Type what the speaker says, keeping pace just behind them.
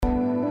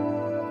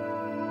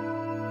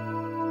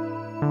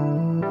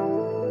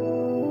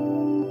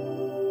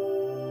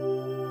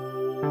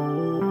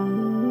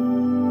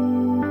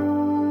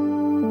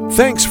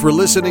Thanks for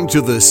listening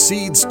to the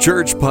Seeds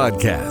Church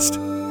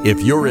podcast.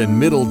 If you're in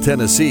Middle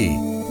Tennessee,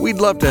 we'd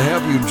love to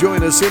have you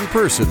join us in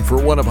person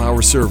for one of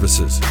our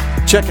services.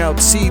 Check out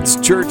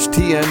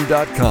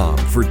seedschurchtn.com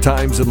for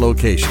times and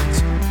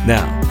locations.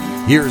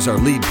 Now, here's our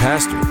lead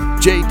pastor,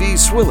 J.D.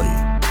 Swilley.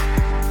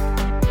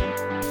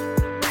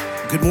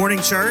 Good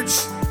morning, church.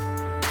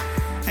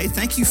 Hey,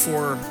 thank you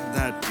for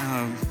that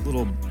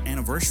little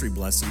anniversary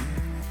blessing.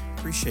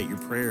 Appreciate your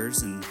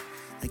prayers, and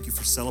thank you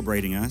for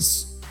celebrating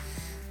us.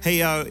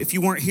 Hey, if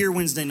you weren't here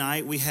Wednesday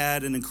night, we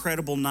had an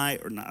incredible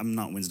night,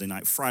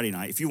 Friday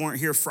night. If you weren't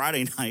here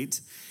Friday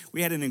night,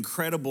 we had an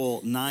incredible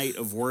night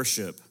of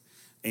worship,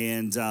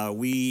 and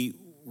we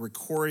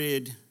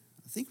recorded,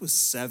 I think it was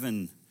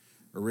 7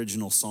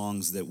 original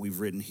songs that we've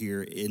written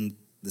here in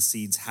the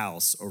Seeds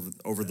house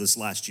over this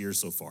last year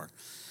so far,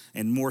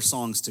 and more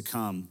songs to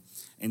come.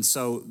 And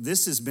so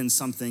this has been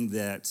something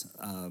that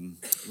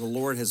the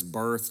Lord has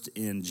birthed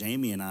in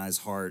Jamie and I's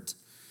heart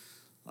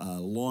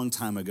a long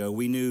time ago.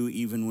 We knew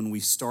even when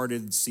we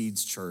started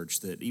Seeds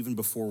Church that even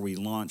before we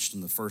launched in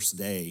the first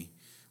day,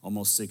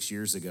 almost 6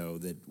 years ago,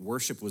 that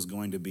worship was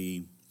going to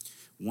be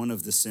one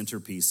of the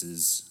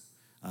centerpieces.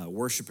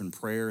 Worship and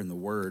prayer and the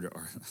Word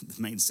are the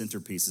main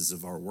centerpieces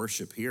of our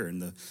worship here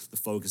and the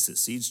focus at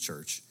Seeds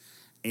Church.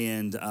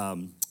 And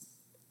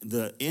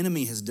the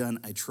enemy has done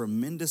a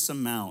tremendous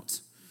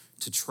amount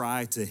to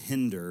try to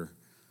hinder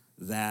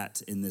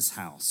that in this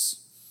house.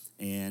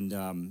 And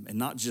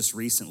not just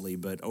recently,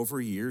 but over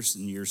years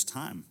and years'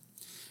 time.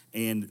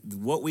 And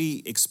what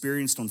we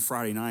experienced on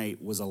Friday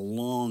night was a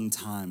long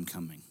time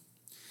coming.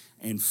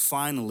 And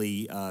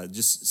finally,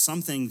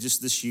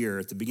 just this year,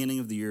 at the beginning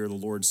of the year, the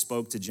Lord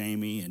spoke to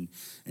Jamie and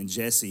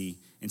Jesse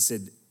and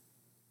said,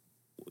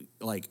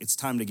 like, it's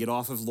time to get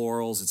off of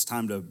laurels. It's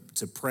time to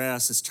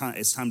press. It's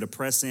time to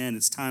press in.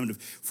 It's time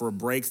for a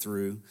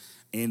breakthrough.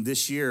 And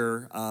this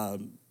year,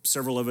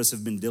 several of us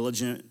have been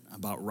diligent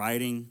about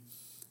writing.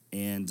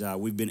 And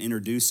we've been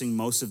introducing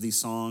most of these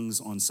songs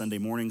on Sunday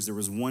mornings. There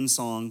was one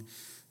song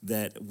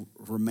that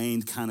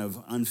remained kind of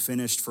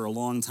unfinished for a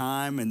long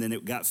time, and then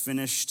it got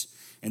finished,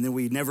 and then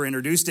we never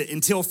introduced it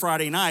until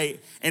Friday night,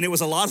 and it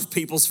was a lot of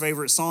people's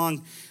favorite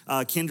song.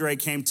 Kendra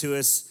came to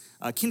us.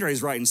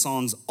 Kendra's writing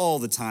songs all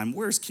the time.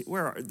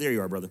 There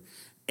you are, brother.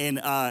 And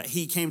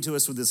he came to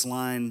us with this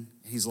line.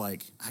 He's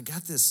like, I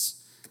got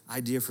this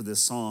idea for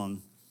this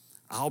song.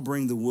 I'll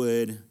bring the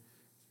wood,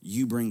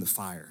 you bring the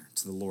fire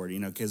to the Lord,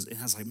 because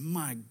I was like,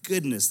 my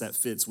goodness, that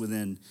fits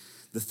within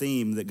the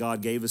theme that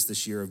God gave us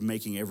this year of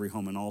making every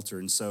home an altar.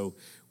 And so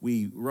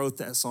we wrote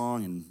that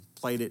song and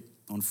played it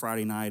on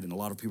Friday night, and a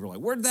lot of people were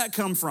like, where'd that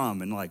come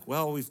from? And like,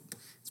 well, we've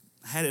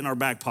had it in our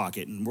back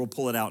pocket, and we'll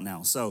pull it out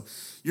now. So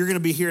you're going to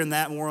be hearing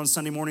that more on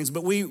Sunday mornings.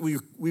 But we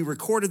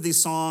recorded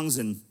these songs,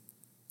 and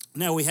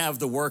now we have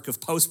the work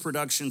of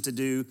post-production to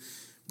do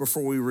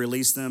before we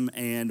release them,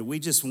 and we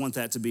just want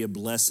that to be a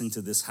blessing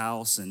to this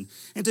house and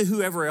to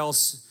whoever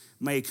else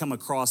may come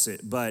across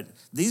it. But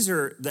these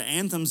are the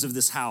anthems of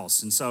this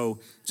house, and so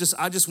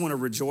I just want to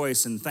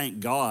rejoice and thank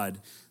God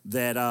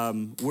that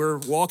we're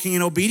walking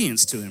in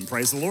obedience to Him.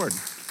 Praise the Lord.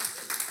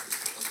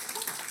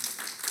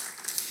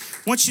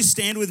 Once you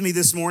stand with me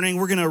this morning,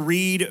 we're going to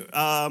read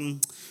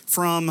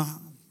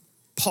from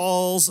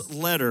Paul's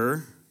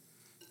letter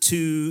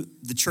to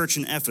the church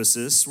in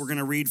Ephesus. We're going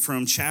to read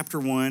from chapter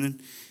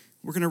 1.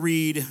 We're going to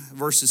read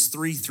verses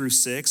 3 through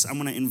 6. I'm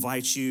going to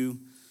invite you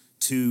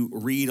to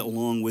read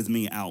along with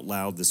me out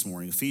loud this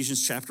morning.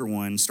 Ephesians chapter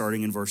 1,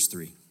 starting in verse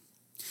 3.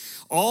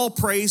 All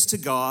praise to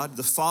God,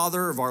 the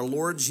Father of our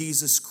Lord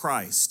Jesus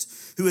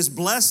Christ, who has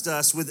blessed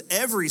us with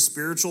every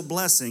spiritual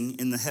blessing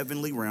in the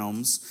heavenly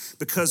realms,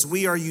 because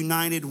we are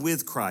united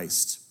with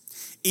Christ.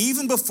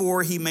 Even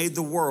before He made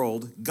the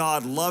world,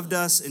 God loved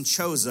us and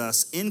chose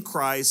us in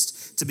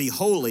Christ to be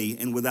holy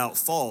and without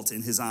fault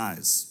in His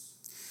eyes.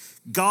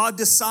 God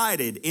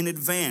decided in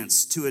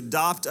advance to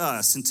adopt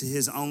us into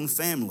His own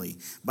family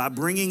by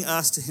bringing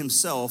us to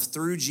Himself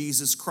through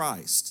Jesus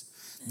Christ.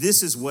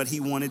 This is what He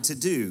wanted to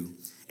do,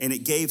 and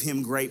it gave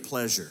Him great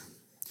pleasure.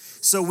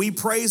 So we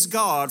praise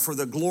God for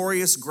the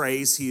glorious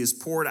grace He has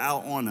poured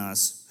out on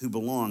us who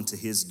belong to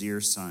His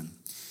dear Son.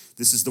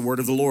 This is the word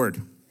of the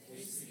Lord.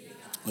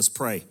 Let's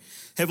pray.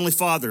 Heavenly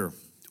Father,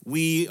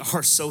 we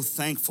are so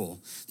thankful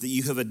that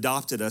You have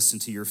adopted us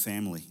into Your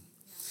family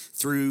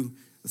through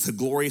the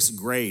glorious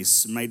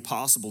grace made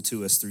possible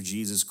to us through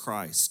Jesus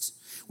Christ.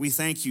 We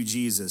thank You,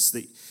 Jesus,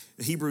 that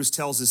Hebrews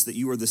tells us that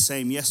You are the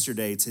same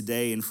yesterday,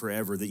 today, and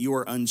forever, that You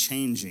are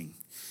unchanging.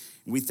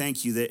 We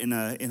thank You that in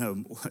a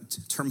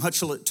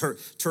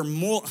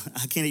turmoil,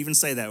 I can't even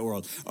say that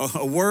word,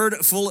 a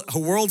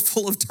world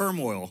full of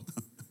turmoil.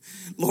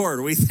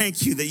 Lord, we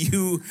thank You that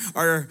You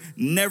are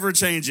never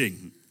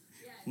changing.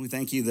 We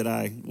thank You that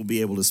I will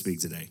be able to speak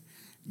today.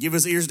 Give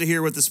us ears to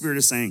hear what the Spirit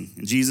is saying.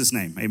 In Jesus'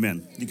 name,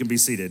 amen. You can be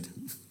seated.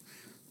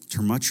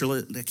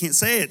 Tumultuous, I can't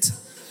say it.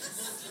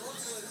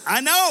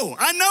 I know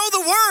the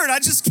word. I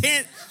just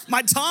can't,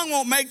 my tongue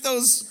won't make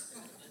those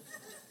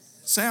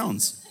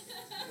sounds.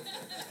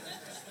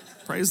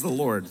 Praise the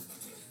Lord.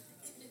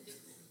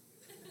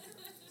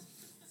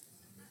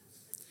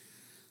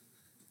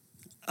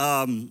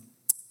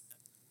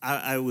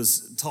 I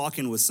was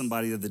talking with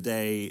somebody the other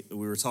day.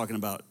 We were talking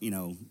about,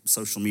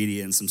 social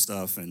media and some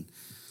stuff, and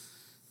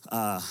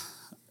I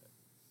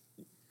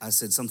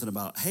said something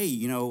about, hey,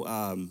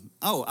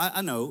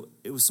 I know.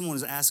 It was someone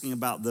was asking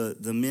about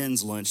the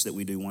men's lunch that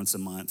we do once a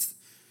month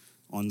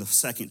on the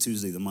second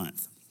Tuesday of the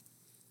month.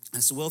 I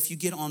said, well, if you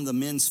get on the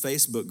men's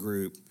Facebook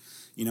group,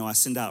 I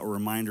send out a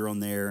reminder on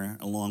there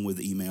along with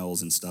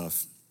emails and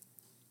stuff.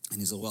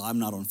 And he said, well, I'm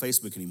not on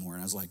Facebook anymore.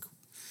 And I was like,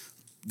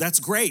 that's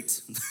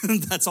great.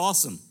 That's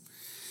awesome.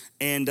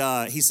 And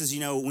he says,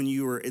 when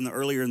you were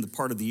earlier in the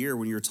part of the year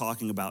when you were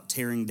talking about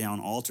tearing down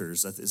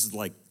altars, this is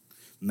like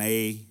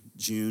May,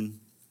 June.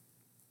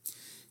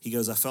 He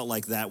goes, I felt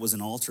like that was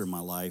an altar in my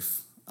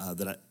life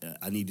that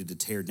I needed to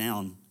tear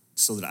down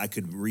so that I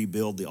could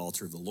rebuild the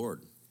altar of the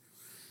Lord.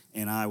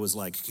 And I was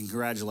like,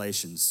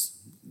 congratulations,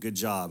 good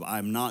job.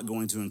 I'm not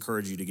going to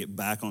encourage you to get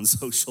back on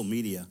social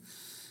media.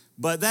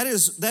 But that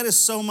is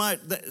so much,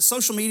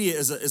 social media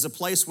is a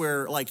place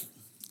where like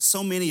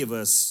so many of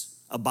us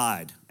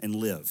abide and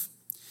live.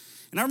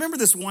 And I remember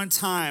this one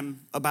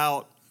time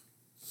about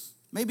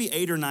maybe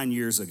 8 or 9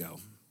 years ago.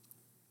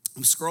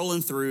 I'm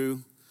scrolling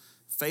through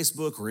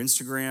Facebook or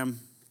Instagram,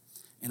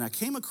 and I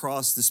came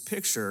across this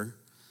picture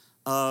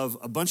of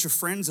a bunch of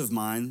friends of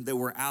mine that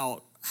were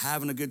out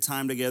having a good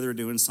time together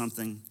doing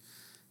something.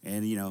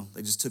 And,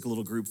 they just took a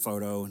little group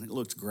photo, and it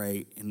looked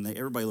great, and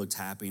everybody looked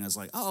happy. And I was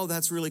like, oh,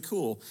 that's really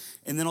cool.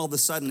 And then all of a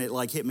sudden, it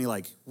like hit me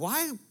like,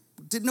 why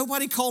did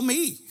nobody call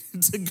me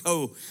to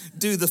go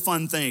do the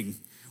fun thing?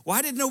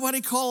 Why did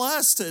nobody call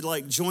us to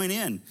like join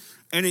in?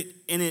 And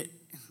it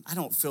I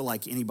don't feel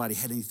like anybody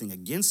had anything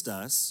against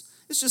us.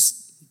 It's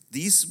just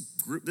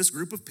this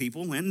group of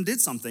people went and did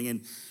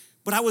something.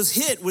 But I was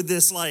hit with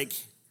this like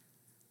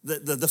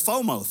the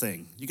FOMO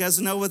thing. You guys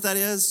know what that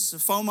is?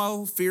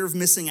 FOMO, fear of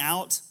missing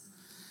out.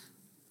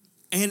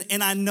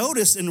 And I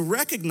noticed and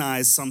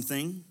recognized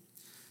something,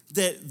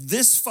 that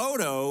this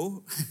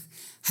photo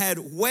had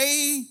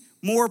way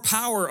more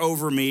power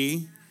over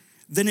me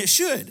than it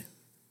should.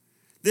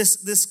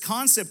 This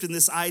concept and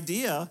this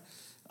idea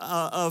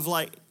of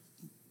like,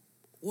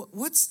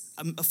 what's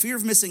a fear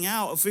of missing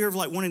out, a fear of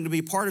like wanting to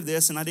be part of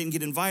this, and I didn't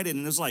get invited,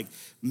 and it was like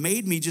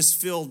made me just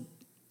feel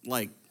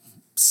like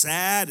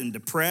sad and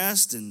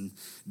depressed and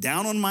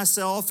down on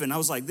myself, and I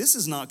was like, this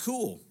is not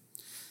cool.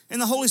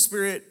 And the Holy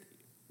Spirit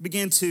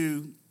began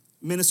to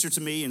minister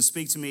to me and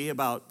speak to me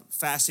about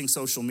fasting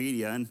social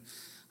media, and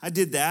I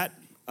did that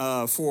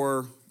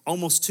for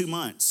almost 2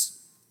 months,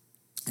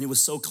 and it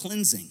was so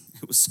cleansing.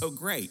 It was so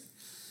great.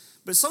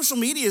 But social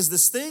media is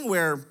this thing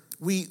where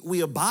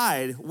we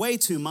abide way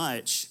too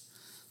much,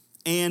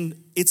 and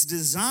it's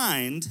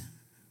designed,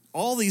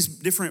 all these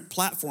different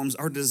platforms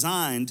are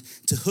designed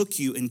to hook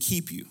you and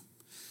keep you,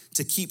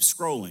 to keep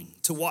scrolling,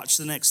 to watch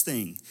the next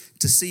thing,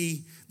 to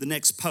see the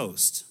next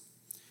post.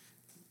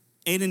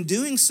 And in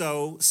doing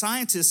so,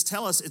 scientists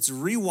tell us it's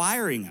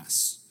rewiring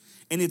us,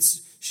 and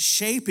it's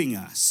shaping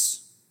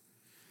us.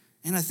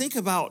 And I think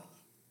about,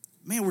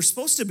 man, we're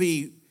supposed to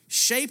be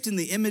shaped in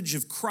the image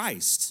of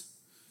Christ,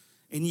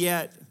 and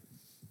yet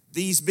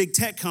these big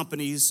tech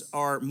companies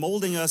are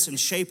molding us and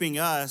shaping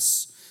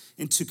us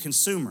into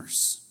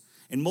consumers,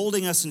 and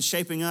molding us and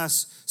shaping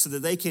us so that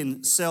they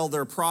can sell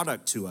their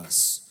product to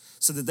us,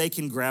 so that they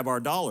can grab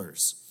our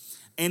dollars.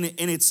 And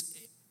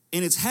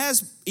it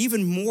has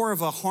even more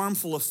of a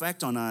harmful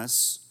effect on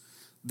us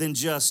than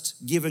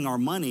just giving our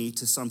money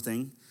to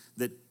something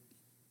that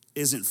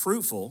isn't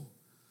fruitful.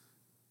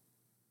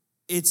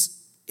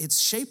 It's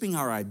shaping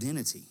our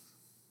identity.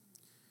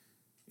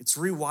 It's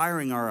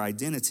rewiring our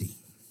identity.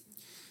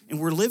 And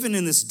we're living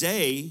in this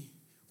day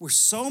where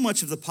so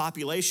much of the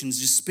population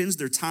just spends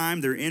their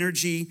time, their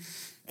energy,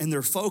 and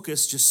their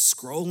focus just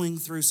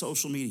scrolling through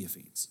social media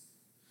feeds.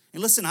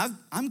 And listen,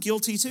 I'm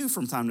guilty too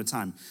from time to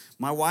time.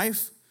 My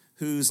wife,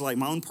 who's like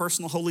my own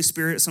personal Holy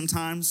Spirit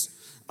sometimes,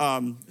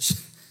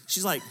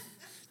 she's like,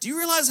 do you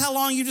realize how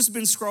long you've just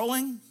been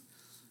scrolling?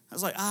 I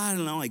was like, I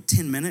don't know, like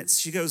 10 minutes.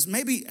 She goes,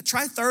 maybe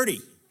try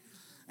 30.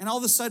 And all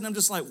of a sudden I'm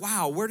just like,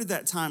 wow, where did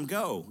that time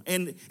go?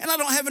 And I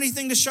don't have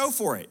anything to show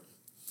for it.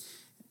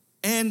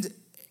 And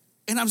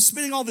I'm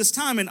spending all this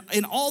time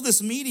in all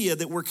this media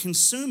that we're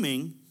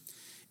consuming,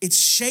 it's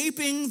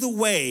shaping the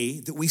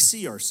way that we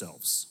see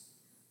ourselves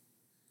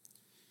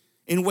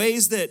in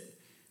ways that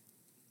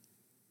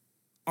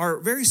are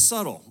very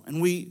subtle,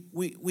 and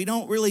we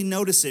don't really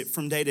notice it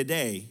from day to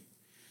day.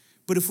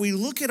 But if we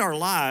look at our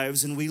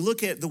lives and we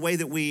look at the way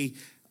that we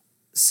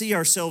see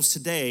ourselves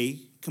today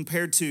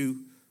compared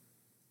to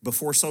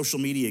before social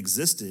media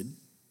existed,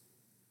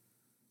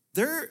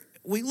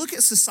 we look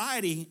at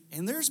society,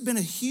 and there's been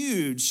a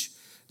huge,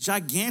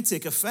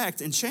 gigantic effect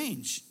and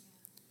change.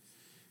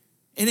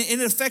 And it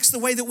affects the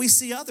way that we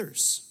see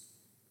others.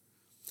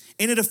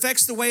 And it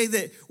affects the way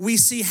that we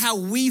see how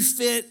we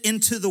fit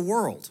into the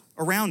world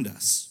around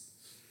us.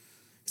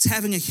 It's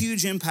having a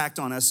huge impact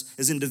on us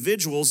as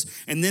individuals,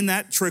 and then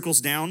that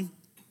trickles down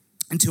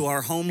into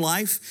our home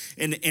life,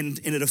 and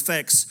it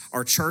affects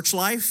our church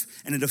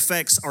life, and it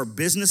affects our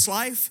business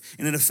life,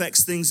 and it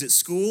affects things at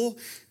school.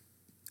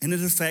 and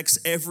it affects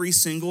every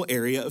single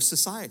area of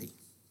society.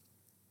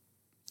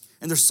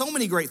 And there's so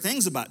many great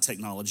things about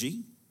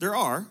technology. There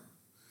are.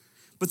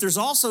 But there's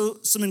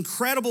also some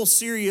incredible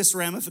serious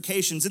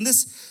ramifications. And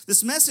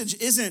this message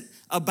isn't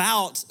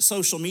about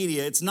social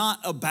media. It's not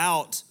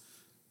about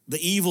the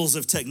evils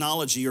of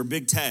technology or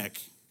big tech.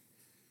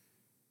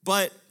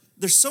 But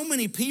there's so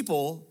many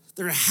people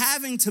that are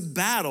having to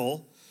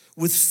battle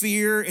with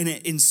fear and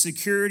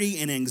insecurity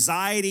and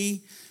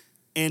anxiety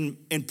and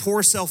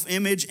poor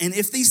self-image. And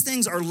if these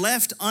things are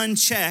left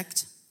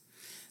unchecked,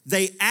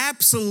 they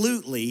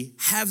absolutely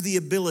have the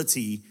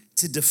ability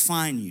to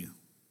define you.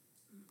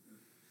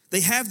 They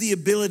have the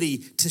ability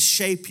to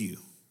shape you.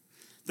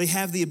 They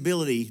have the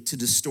ability to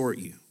distort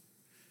you.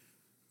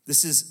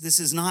 This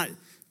is not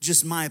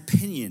just my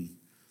opinion.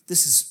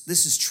 This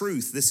is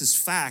truth. This is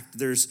fact.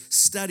 There's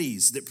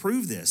studies that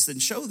prove this,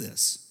 that show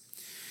this.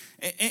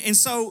 And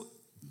so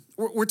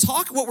what we're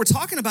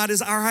talking about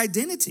is our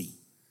identity.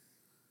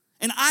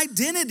 And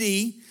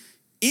identity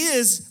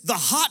is the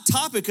hot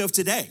topic of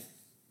today.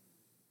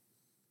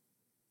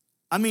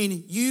 I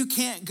mean, you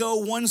can't go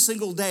one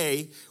single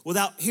day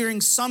without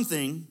hearing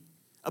something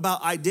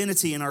about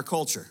identity in our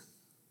culture.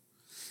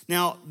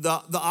 Now,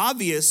 the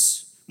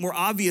more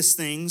obvious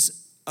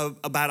things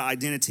about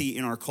identity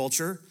in our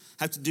culture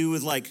have to do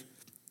with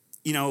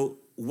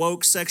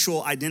woke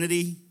sexual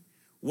identity,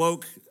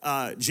 woke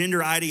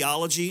gender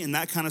ideology, and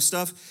that kind of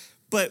stuff.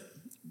 But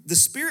the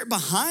spirit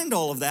behind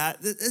all of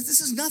that,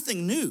 this is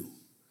nothing new.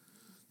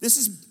 This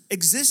has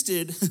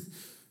existed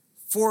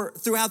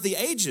throughout the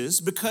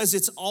ages because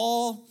it's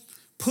all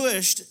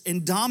pushed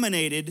and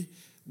dominated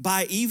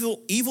by evil,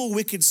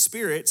 wicked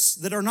spirits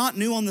that are not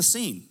new on the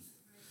scene.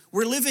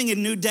 We're living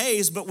in new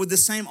days, but with the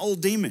same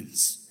old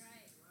demons.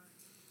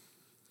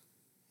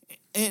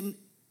 And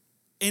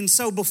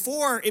so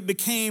before it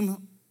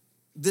became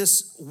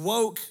this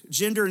woke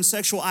gender and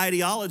sexual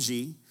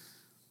ideology,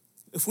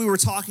 if we were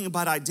talking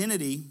about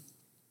identity,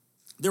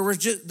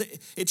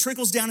 it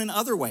trickles down in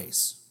other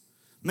ways.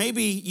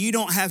 Maybe you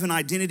don't have an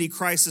identity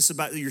crisis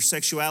about your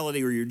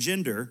sexuality or your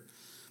gender,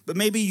 but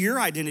maybe your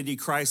identity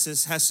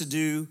crisis has to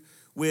do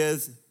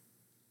with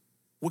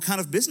what kind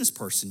of business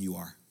person you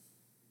are,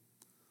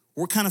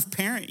 what kind of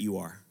parent you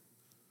are.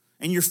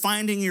 And you're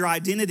finding your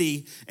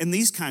identity in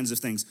these kinds of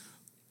things.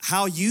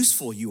 How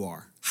useful you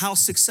are, how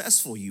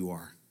successful you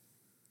are,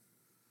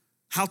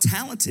 how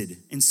talented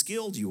and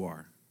skilled you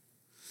are.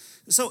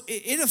 So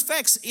it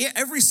affects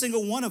every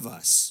single one of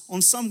us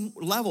on some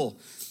level.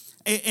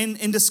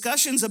 And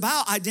discussions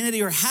about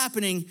identity are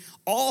happening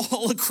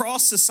all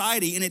across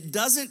society, and it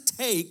doesn't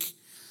take,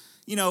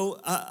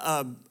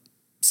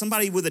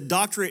 somebody with a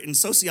doctorate in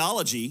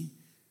sociology.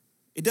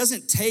 It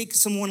doesn't take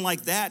someone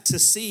like that to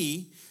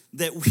see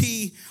that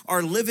we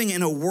are living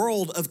in a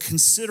world of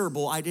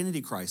considerable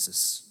identity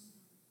crisis.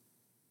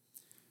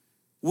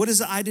 What does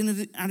the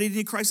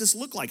identity crisis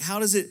look like? How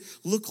does it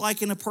look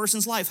like in a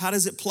person's life? How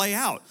does it play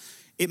out?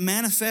 It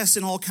manifests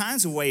in all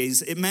kinds of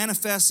ways. It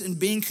manifests in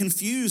being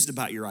confused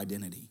about your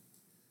identity.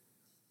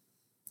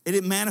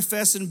 It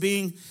manifests in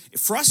being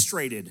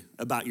frustrated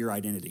about your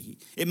identity.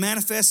 It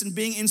manifests in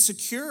being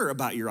insecure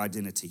about your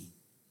identity.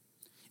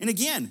 And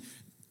again,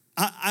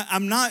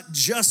 I'm not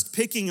just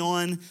picking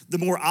on the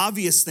more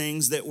obvious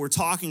things that we're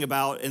talking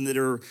about and that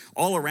are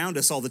all around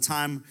us all the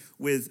time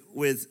with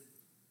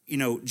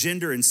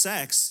gender and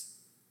sex.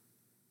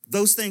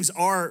 Those things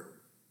are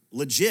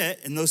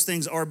legit, and those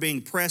things are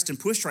being pressed and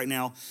pushed right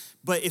now.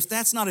 But if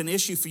that's not an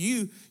issue for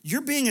you,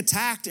 you're being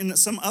attacked in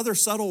some other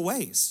subtle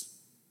ways.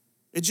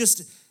 It's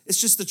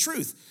just the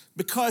truth,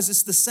 because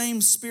it's the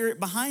same spirit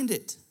behind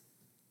it.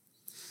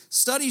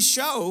 Studies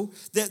show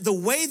that the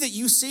way that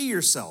you see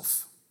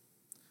yourself,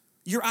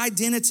 your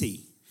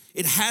identity,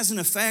 it has an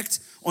effect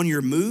on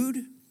your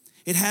mood.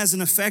 It has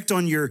an effect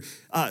on your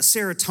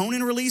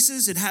serotonin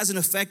releases. It has an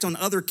effect on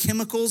other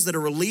chemicals that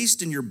are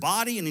released in your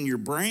body and in your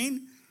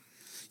brain.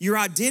 Your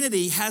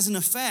identity has an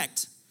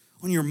effect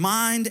on your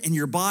mind and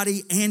your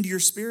body and your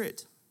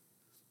spirit.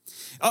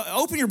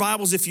 Open your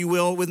Bibles, if you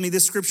will, with me.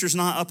 This scripture's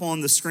not up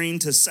on the screen,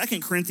 to 2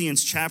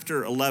 Corinthians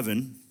chapter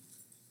 11.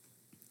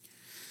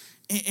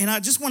 And I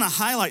just want to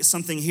highlight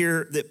something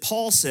here that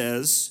Paul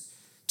says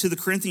to the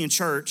Corinthian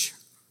church.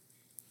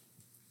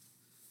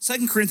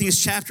 2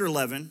 Corinthians chapter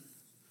 11,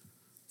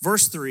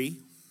 verse 3.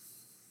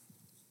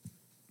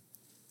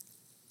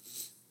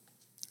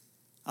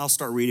 I'll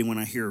start reading when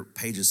I hear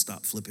pages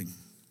stop flipping.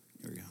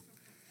 Here we go.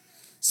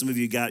 Some of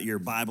you got your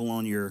Bible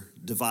on your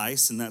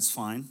device, and that's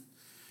fine.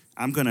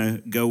 I'm going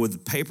to go with the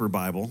paper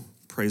Bible.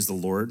 Praise the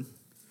Lord.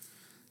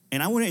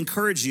 And I want to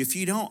encourage you, if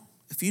you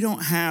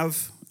don't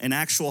have an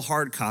actual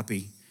hard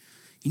copy,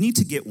 you need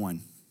to get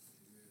one.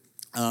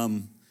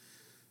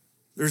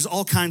 There's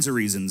all kinds of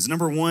reasons.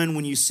 Number one,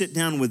 when you sit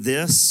down with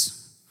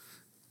this,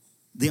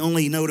 the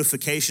only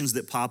notifications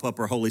that pop up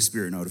are Holy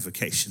Spirit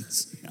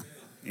notifications.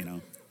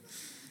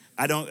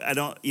 I don't,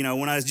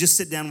 when I just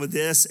sit down with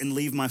this and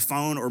leave my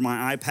phone or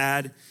my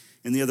iPad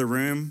in the other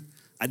room,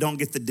 I don't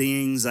get the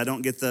dings. I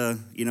don't get the,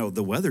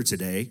 the weather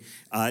today.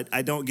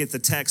 I don't get the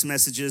text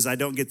messages. I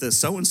don't get the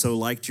so-and-so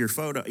liked your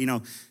photo.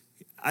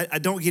 I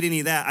don't get any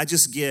of that. I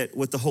just get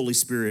what the Holy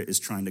Spirit is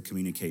trying to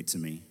communicate to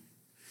me.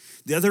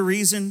 The other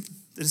reason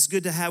that it's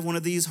good to have one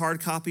of these hard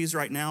copies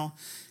right now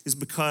is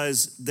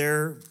because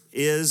there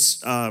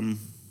is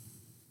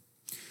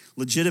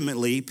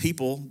legitimately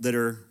people that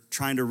are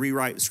trying to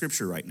rewrite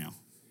Scripture right now.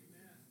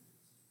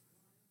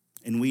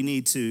 And we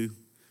need to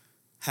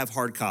have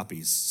hard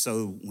copies.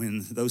 So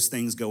when those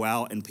things go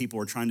out and people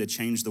are trying to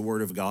change the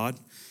Word of God,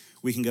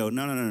 we can go,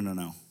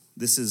 no.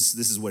 This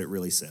is what it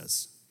really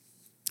says.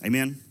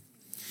 Amen?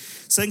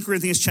 2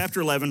 Corinthians chapter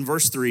 11,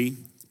 verse 3,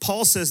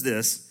 Paul says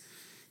this.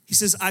 He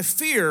says, I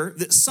fear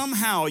that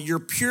somehow your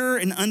pure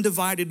and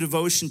undivided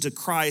devotion to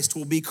Christ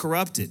will be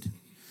corrupted,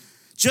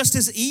 just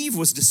as Eve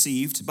was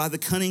deceived by the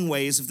cunning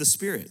ways of the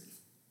Spirit.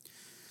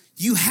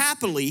 You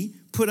happily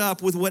put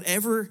up with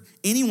whatever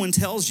anyone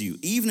tells you,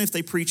 even if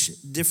they preach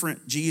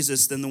different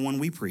Jesus than the one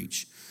we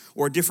preach,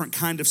 or a different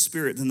kind of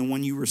spirit than the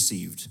one you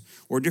received,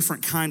 or a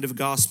different kind of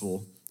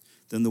gospel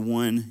than the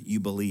one you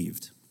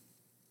believed.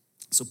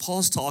 So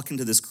Paul's talking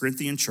to this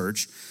Corinthian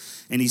church,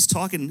 and he's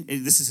talking,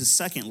 this is his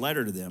second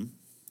letter to them,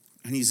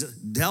 and he's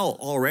dealt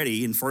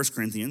already in 1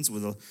 Corinthians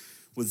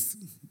with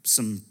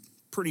some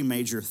pretty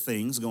major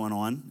things going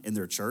on in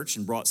their church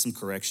and brought some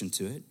correction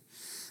to it.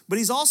 But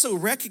he's also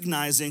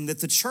recognizing that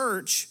the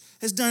church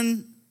has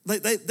done,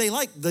 they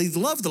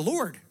love the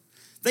Lord.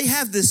 They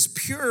have this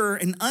pure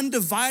and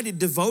undivided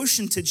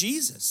devotion to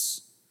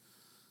Jesus.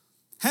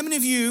 How many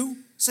of you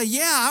say,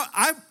 yeah,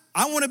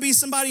 I want to be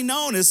somebody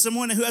known as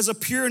someone who has a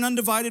pure and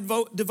undivided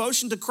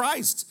devotion to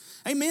Christ?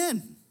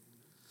 Amen.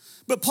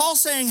 But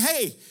Paul's saying,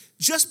 hey,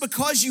 just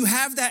because you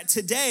have that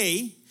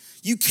today,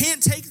 you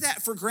can't take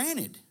that for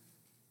granted.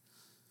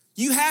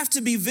 You have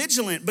to be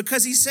vigilant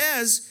because he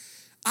says,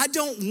 I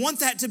don't want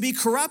that to be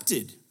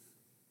corrupted.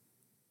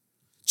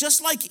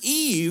 Just like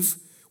Eve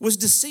was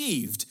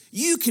deceived,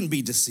 you can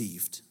be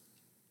deceived.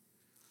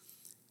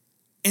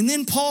 And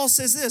then Paul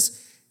says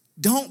this,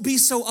 don't be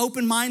so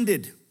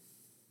open-minded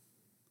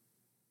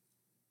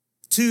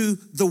to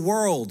the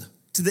world,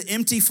 to the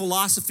empty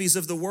philosophies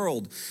of the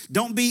world.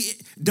 Don't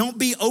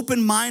be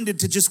open-minded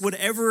to just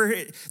whatever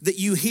that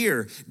you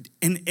hear.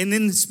 And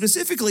then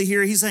specifically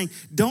here, he's saying,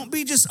 don't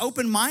be just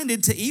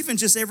open-minded to even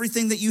just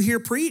everything that you hear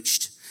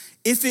preached,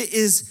 if it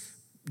is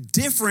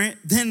different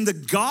than the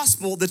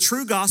gospel, the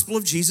true gospel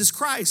of Jesus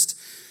Christ.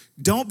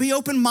 Don't be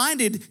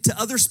open-minded to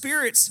other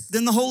spirits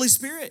than the Holy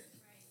Spirit.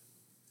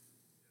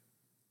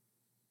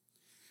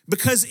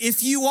 Because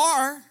if you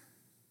are,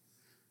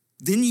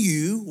 then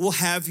you will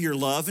have your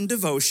love and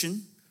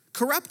devotion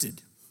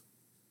corrupted.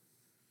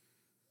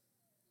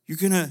 You're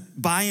going to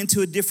buy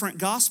into a different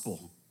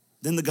gospel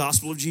than the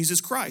gospel of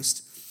Jesus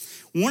Christ.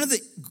 One of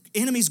the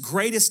enemy's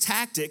greatest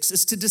tactics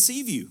is to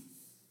deceive you,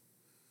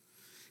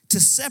 to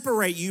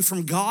separate you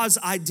from God's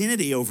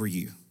identity over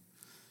you,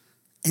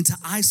 and to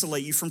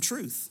isolate you from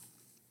truth.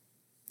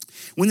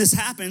 When this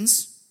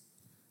happens,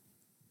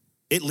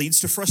 it leads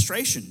to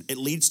frustration. It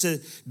leads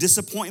to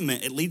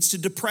disappointment. It leads to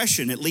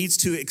depression. It leads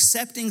to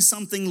accepting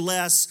something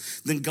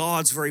less than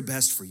God's very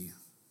best for you.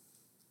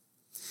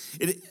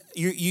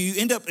 You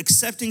end up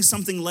accepting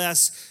something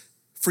less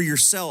for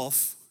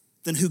yourself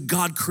than who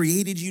God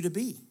created you to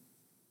be.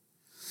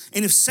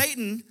 And if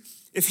Satan,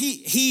 if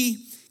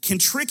he can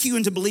trick you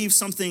into believe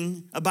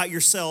something about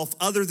yourself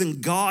other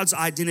than God's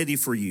identity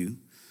for you,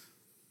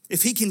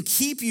 if he can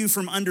keep you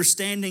from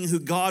understanding who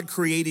God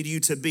created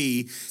you to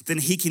be, then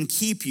he can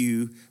keep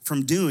you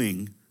from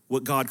doing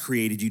what God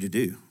created you to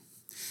do.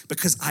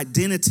 Because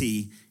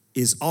identity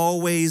is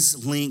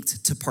always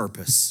linked to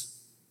purpose.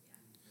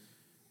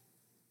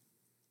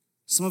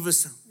 Some of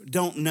us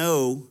don't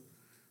know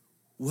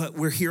what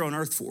we're here on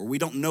earth for. We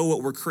don't know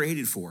what we're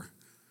created for.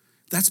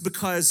 That's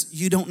because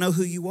you don't know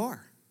who you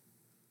are.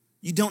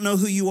 You don't know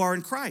who you are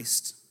in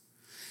Christ.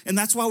 And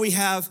that's why we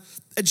have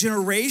a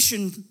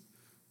generation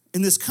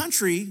in this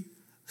country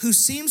who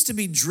seems to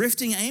be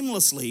drifting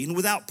aimlessly and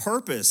without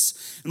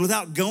purpose and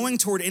without going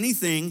toward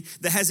anything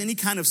that has any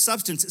kind of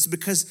substance. It's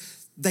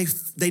because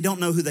they don't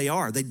know who they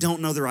are. They don't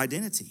know their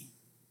identity.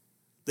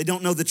 They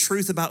don't know the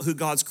truth about who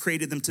God's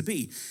created them to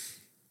be.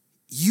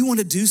 You want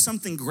to do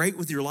something great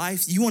with your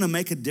life? You want to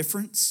make a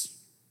difference?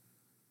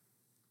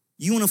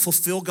 You want to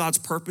fulfill God's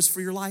purpose for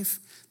your life?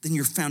 Then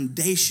your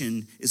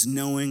foundation is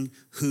knowing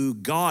who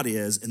God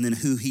is and then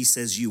who he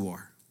says you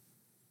are.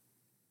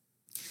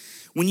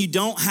 When you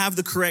don't have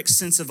the correct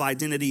sense of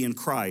identity in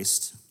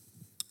Christ,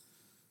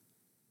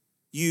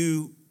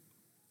 you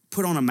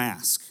put on a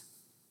mask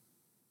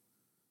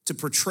to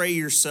portray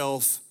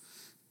yourself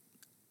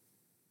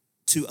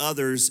to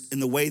others in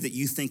the way that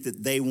you think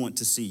that they want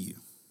to see you,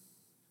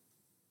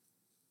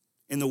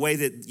 in the way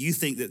that you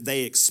think that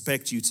they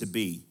expect you to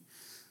be.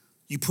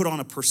 You put on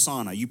a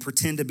persona. You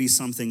pretend to be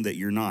something that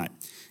you're not.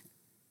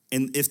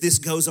 And if this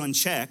goes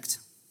unchecked,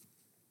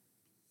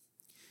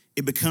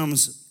 it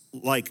becomes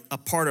like a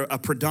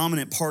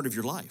predominant part of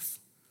your life,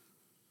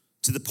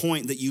 to the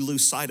point that you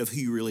lose sight of who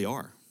you really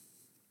are.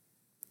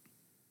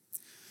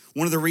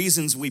 One of the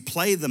reasons we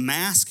play the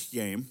mask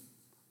game,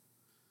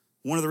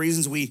 one of the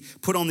reasons we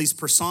put on these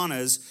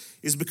personas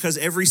is because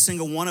every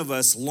single one of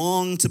us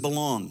long to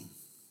belong.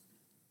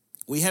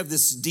 We have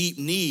this deep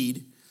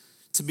need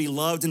to be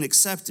loved and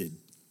accepted.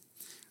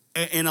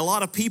 And a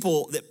lot of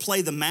people that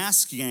play the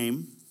mask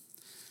game,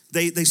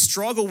 they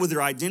struggle with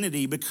their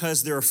identity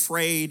because they're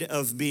afraid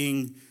of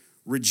being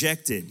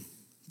rejected.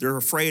 They're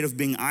afraid of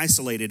being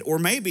isolated. Or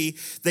maybe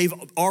they've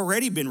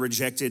already been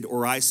rejected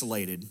or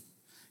isolated.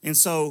 And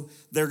so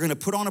they're going to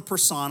put on a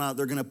persona,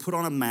 they're going to put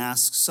on a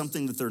mask,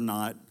 something that they're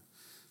not,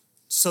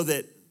 so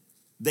that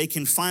they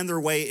can find their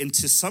way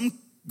into some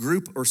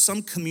group or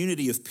some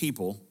community of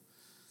people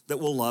that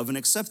will love and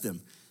accept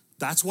them.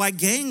 That's why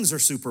gangs are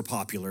super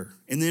popular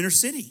in the inner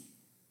city.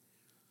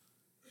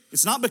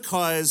 It's not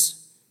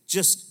because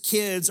just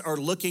kids are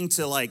looking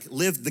to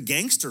live the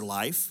gangster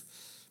life,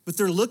 but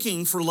they're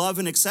looking for love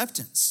and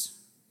acceptance.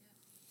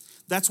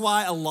 That's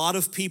why a lot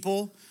of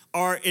people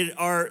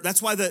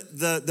that's why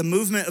the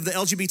movement of the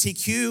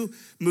LGBTQ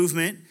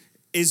movement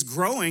is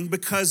growing,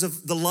 because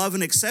of the love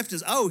and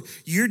acceptance. Oh,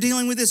 you're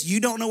dealing with this,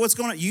 you don't know what's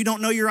going on, you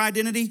don't know your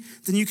identity,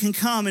 then you can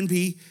come and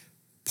be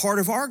part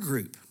of our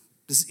group.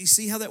 You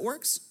see how that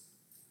works?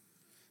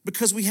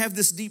 Because we have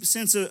this deep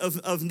sense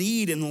of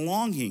need and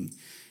longing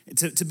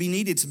to be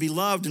needed, to be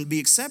loved and be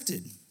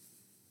accepted.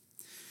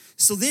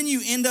 So then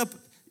you end up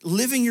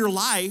living your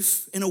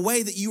life in a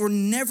way that you were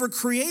never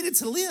created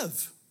to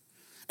live.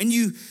 And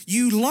you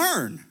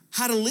learn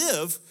how to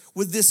live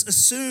with this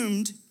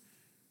assumed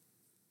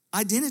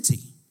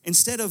identity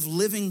instead of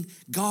living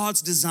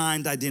God's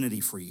designed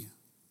identity for you.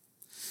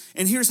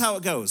 And here's how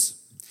it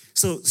goes.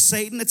 So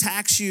Satan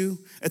attacks you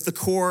at the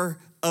core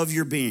of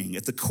your being,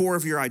 at the core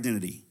of your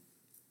identity.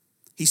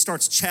 He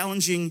starts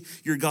challenging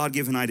your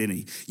God-given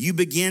identity. You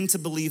begin to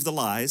believe the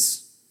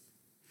lies.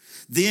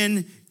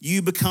 Then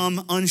you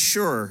become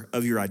unsure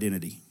of your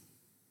identity.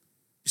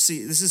 You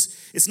see,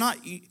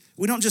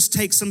 we don't just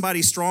take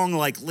somebody strong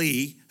like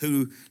Lee,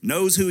 who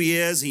knows who he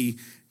is, he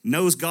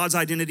knows God's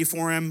identity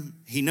for him,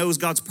 he knows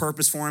God's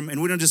purpose for him,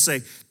 and we don't just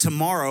say,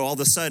 tomorrow, all of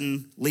a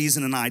sudden, Lee's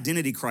in an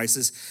identity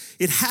crisis.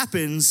 It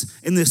happens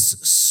in this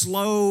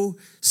slow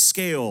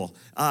scale.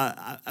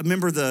 I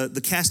remember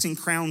the Casting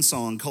Crown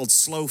song called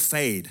Slow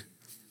Fade.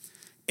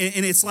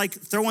 And it's like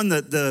throwing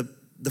the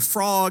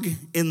frog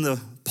in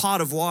the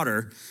pot of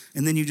water,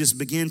 and then you just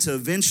begin to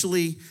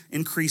eventually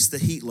increase the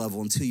heat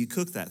level until you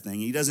cook that thing.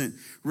 He doesn't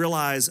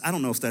realize, I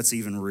don't know if that's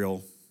even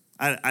real.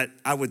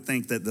 I would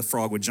think that the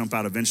frog would jump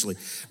out eventually.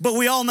 But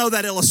we all know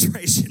that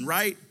illustration,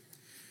 right?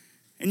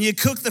 And you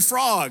cook the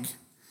frog.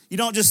 You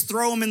don't just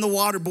throw him in the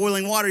water,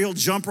 boiling water, he'll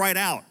jump right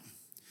out.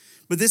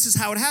 But this is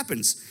how it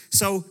happens.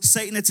 So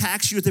Satan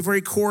attacks you at the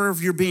very core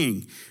of your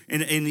being,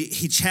 and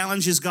he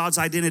challenges God's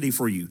identity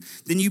for you.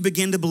 Then you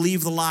begin to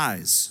believe the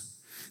lies.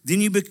 Then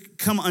you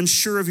become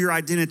unsure of your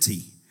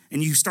identity,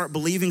 and you start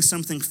believing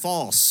something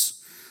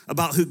false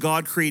about who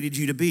God created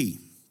you to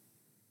be.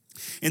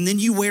 And then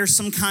you wear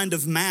some kind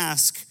of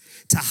mask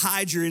to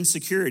hide your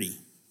insecurity.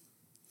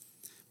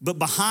 But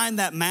behind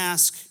that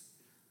mask,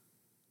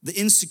 the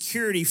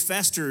insecurity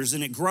festers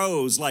and it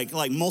grows like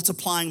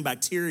multiplying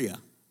bacteria.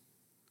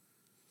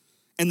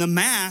 And the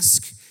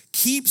mask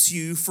keeps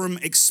you from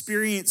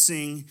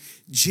experiencing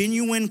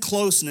genuine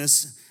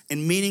closeness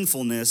and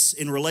meaningfulness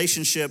in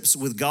relationships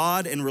with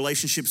God and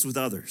relationships with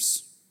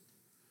others.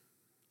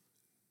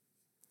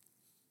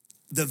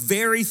 The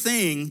very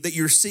thing that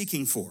you're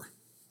seeking for,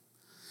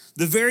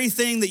 the very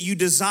thing that you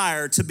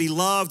desire to be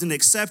loved and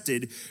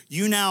accepted,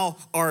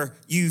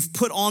 you've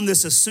put on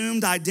this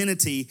assumed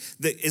identity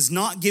that is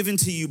not given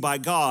to you by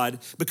God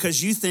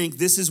because you think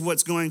this is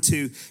what's going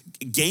to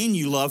gain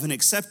you love and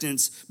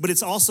acceptance, but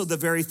it's also the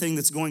very thing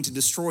that's going to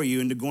destroy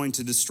you and going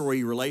to destroy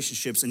your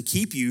relationships and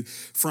keep you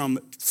from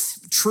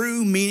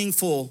true,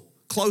 meaningful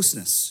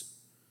closeness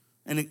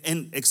and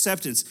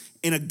acceptance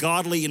in a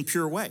godly and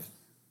pure way.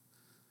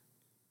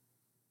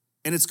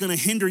 And it's going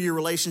to hinder your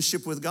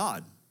relationship with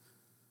God.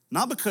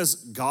 Not because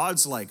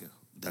God's like,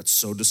 that's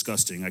so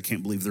disgusting, I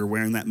can't believe they're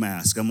wearing that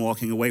mask, I'm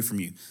walking away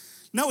from you.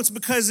 No, it's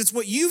because it's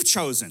what you've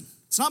chosen.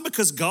 It's not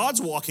because God's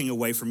walking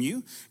away from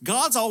you.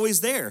 God's always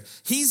there.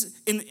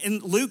 He's, in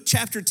Luke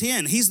chapter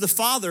 10, he's the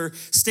father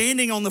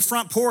standing on the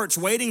front porch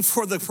waiting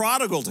for the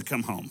prodigal to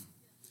come home.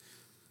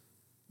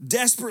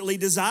 Desperately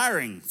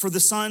desiring for the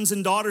sons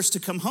and daughters to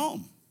come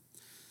home.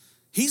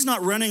 He's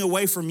not running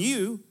away from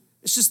you.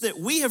 It's just that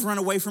we have run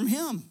away from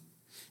him.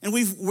 And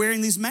we're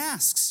wearing these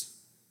masks.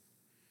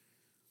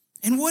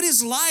 And what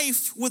is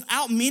life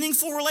without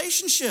meaningful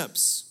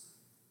relationships?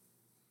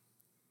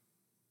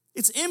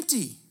 It's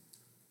empty.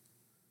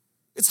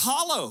 It's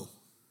hollow.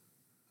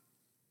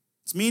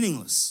 It's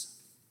meaningless.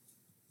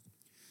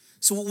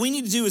 So what we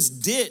need to do is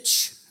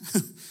ditch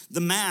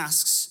the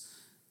masks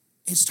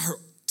and start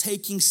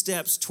taking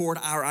steps toward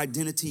our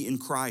identity in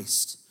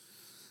Christ.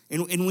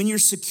 And when you're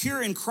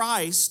secure in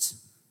Christ,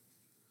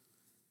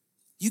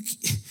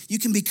 you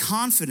can be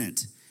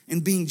confident in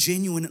being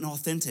genuine and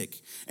authentic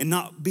and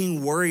not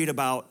being worried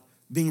about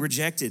being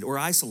rejected or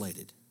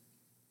isolated.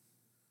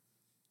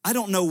 I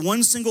don't know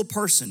one single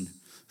person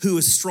who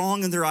is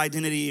strong in their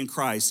identity in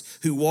Christ,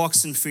 who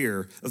walks in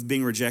fear of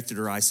being rejected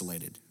or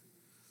isolated.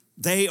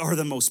 They are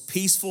the most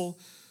peaceful,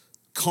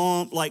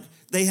 calm, like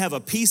they have a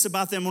peace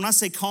about them. When I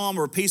say calm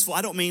or peaceful,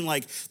 I don't mean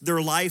like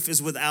their life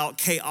is without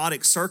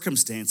chaotic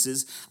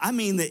circumstances. I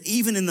mean that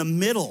even in the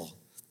middle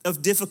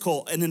of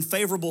difficult and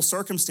unfavorable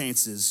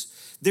circumstances,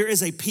 there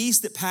is a peace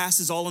that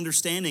passes all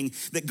understanding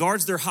that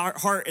guards their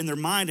heart and their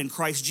mind in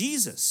Christ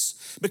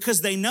Jesus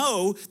because they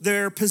know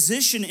their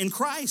position in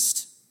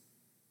Christ.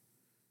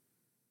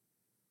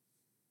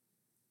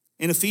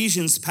 In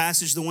Ephesians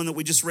passage, the one that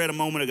we just read a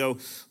moment ago,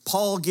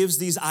 Paul gives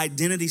these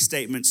identity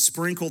statements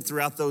sprinkled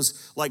throughout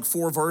those like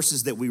 4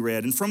 verses that we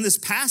read. And from this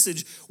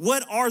passage,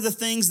 what are the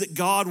things that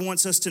God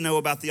wants us to know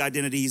about the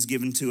identity he's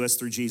given to us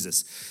through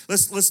Jesus?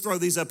 Let's throw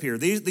these up here.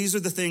 These are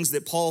the things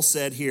that Paul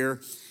said here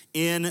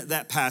in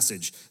that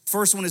passage.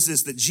 First one is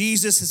this, that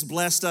Jesus has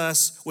blessed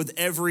us with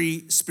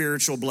every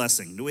spiritual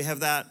blessing. Do we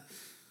have that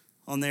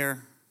on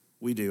there?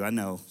 We do, I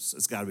know.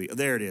 It's got to be.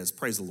 There it is.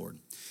 Praise the Lord.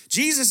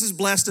 Jesus has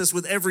blessed us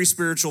with every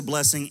spiritual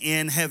blessing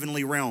in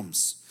heavenly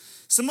realms.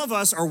 Some of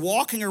us are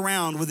walking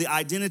around with the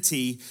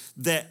identity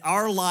that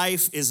our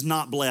life is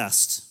not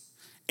blessed.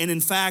 And in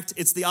fact,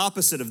 it's the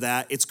opposite of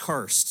that. It's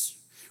cursed.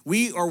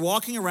 We are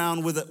walking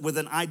around with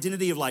an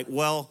identity of like,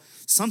 well,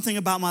 something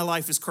about my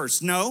life is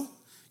cursed. No,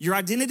 your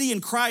identity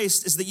in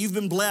Christ is that you've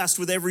been blessed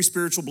with every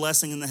spiritual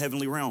blessing in the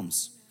heavenly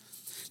realms.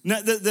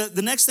 Now,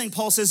 the next thing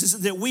Paul says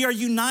is that we are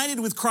united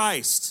with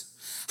Christ.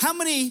 How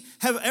many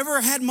have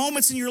ever had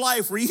moments in your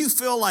life where you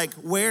feel like,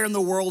 where in the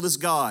world is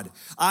God?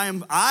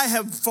 I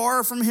have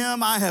far from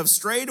him, I have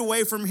strayed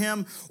away from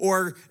him,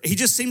 or he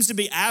just seems to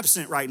be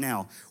absent right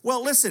now.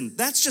 Well, listen,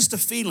 that's just a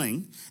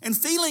feeling, and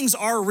feelings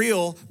are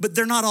real, but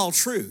they're not all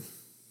true.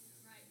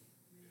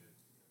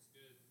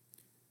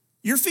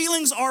 Your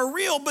feelings are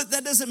real, but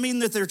that doesn't mean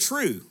that they're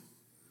true.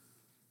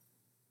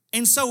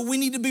 And so we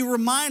need to be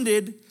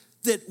reminded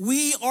that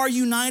we are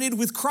united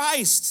with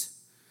Christ.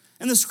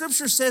 And the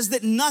scripture says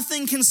that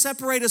nothing can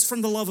separate us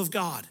from the love of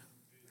God.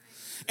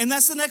 And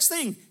that's the next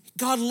thing.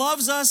 God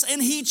loves us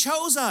and he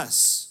chose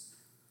us.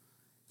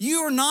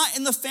 You are not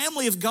in the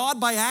family of God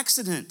by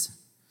accident.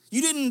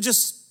 You didn't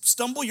just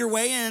stumble your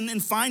way in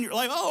and find you're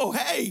like, oh,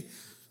 hey,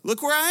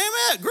 look where I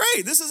am at.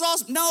 Great, this is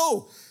awesome.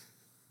 No,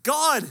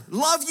 God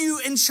loved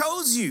you and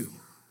chose you.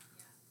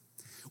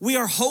 We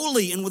are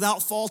holy and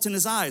without fault in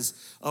his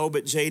eyes. Oh,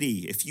 but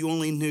JD, if you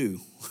only knew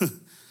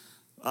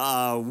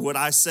what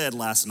I said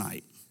last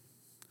night.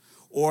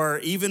 Or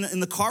even in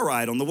the car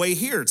ride on the way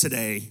here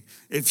today,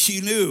 if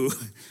you knew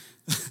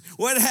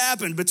what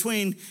happened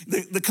between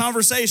the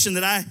conversation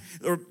that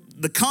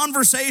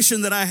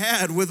I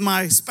had with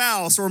my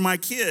spouse or my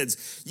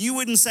kids, you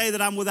wouldn't say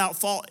that I'm without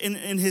fault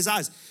in his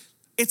eyes.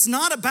 It's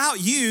not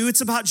about you,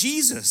 it's about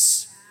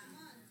Jesus.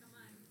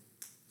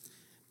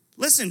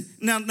 Listen,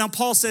 now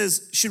Paul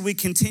says, should we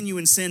continue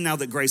in sin now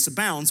that grace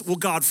abounds? Well,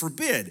 God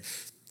forbid.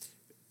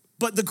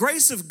 But the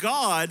grace of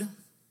God,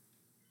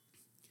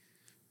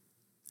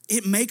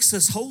 it makes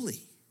us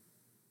holy.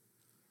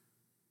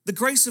 The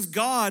grace of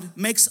God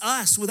makes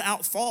us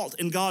without fault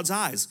in God's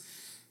eyes.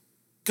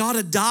 God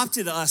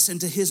adopted us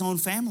into his own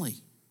family.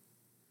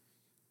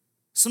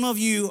 Some of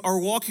you are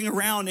walking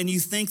around and you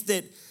think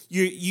that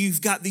you've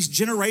got these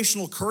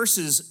generational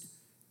curses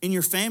in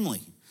your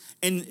family,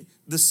 and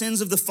the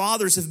sins of the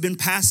fathers have been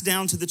passed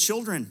down to the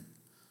children.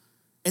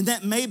 And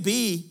that may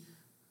be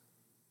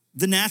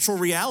the natural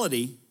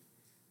reality,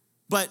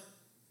 but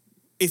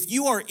if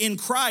you are in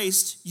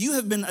Christ, you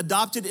have been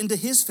adopted into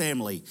his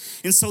family.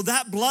 And so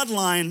that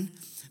bloodline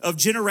of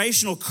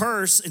generational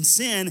curse and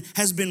sin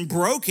has been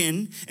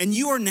broken, and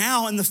you are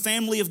now in the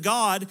family of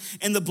God,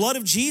 and the blood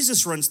of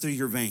Jesus runs through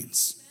your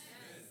veins.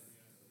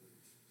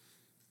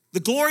 The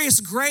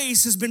glorious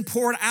grace has been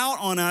poured out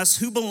on us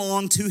who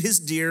belong to his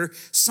dear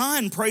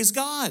Son. Praise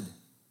God.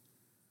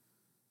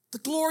 The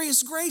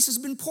glorious grace has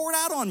been poured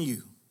out on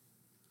you,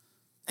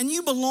 and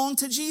you belong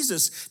to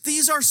Jesus.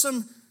 These are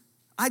some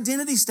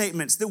identity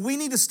statements that we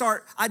need to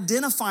start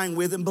identifying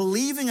with and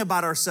believing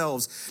about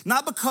ourselves,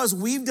 not because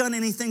we've done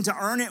anything to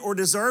earn it or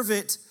deserve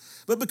it,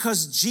 but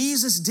because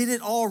Jesus did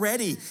it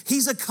already.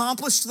 He's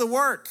accomplished the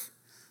work.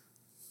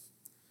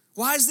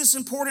 Why is this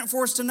important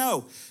for us to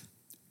know?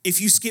 If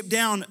you skip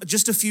down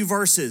just a few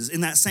verses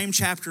in that same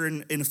chapter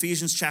in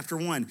Ephesians chapter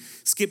 1,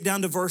 skip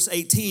down to verse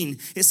 18,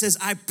 it says,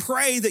 I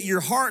pray that your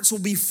hearts will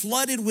be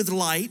flooded with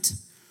light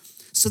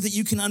so that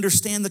you can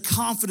understand the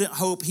confident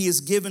hope he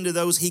has given to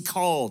those he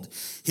called,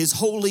 his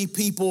holy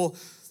people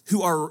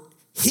who are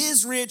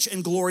his rich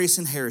and glorious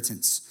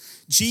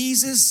inheritance.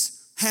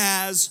 Jesus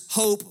has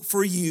hope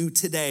for you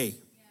today.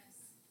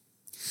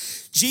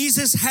 Yes.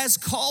 Jesus has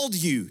called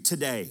you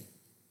today.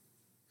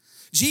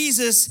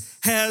 Jesus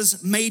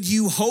has made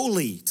you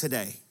holy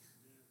today,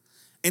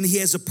 and he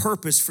has a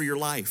purpose for your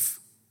life.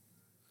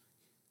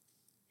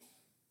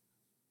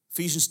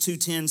 Ephesians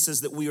 2:10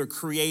 says that we are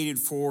created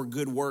for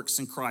good works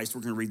in Christ.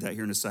 We're going to read that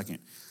here in a second.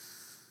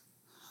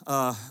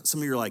 Some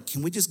of you are like,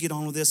 can we just get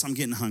on with this? I'm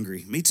getting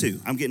hungry. Me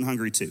too. I'm getting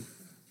hungry too.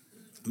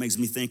 It makes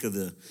me think of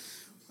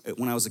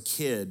when I was a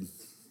kid,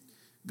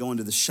 going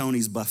to the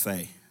Shoney's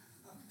buffet.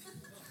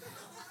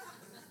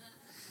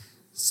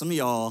 Some of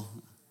y'all,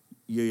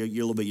 you're a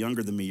little bit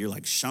younger than me. You're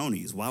like,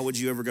 Shoney's? Why would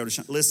you ever go to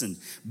Shoney's? Listen,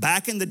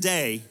 back in the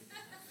day,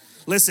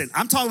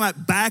 I'm talking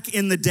about back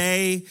in the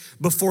day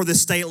before the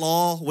state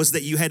law was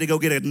that you had to go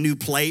get a new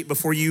plate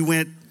before you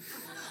went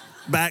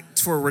back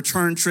for a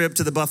return trip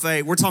to the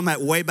buffet. We're talking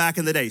about way back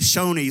in the day.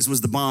 Shoney's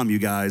was the bomb, you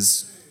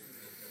guys.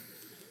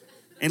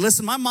 And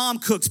listen, my mom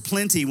cooked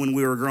plenty when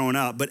we were growing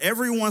up, but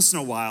every once in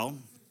a while,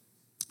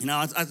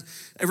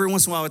 every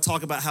once in a while I would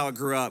talk about how I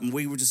grew up, and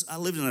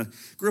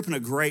grew up in a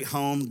great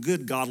home,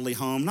 good godly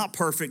home, not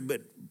perfect,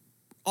 but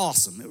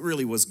awesome. It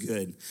really was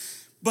good.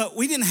 But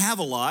we didn't have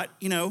a lot,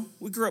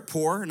 we grew up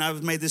poor, and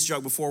I've made this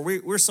joke before.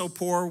 We're so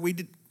poor,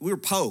 we were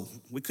po.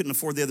 We couldn't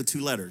afford the other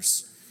two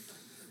letters.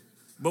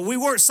 But we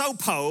weren't so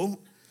po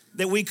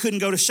that we couldn't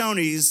go to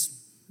Shoney's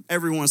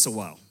every once in a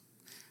while.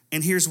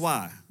 And here's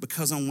why.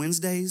 Because on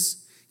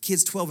Wednesdays,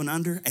 kids 12 and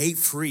under ate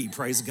free,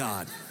 praise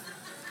God.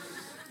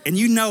 And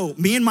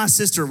me and my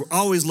sister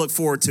always look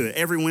forward to it.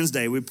 Every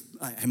Wednesday,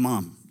 hey,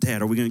 Mom,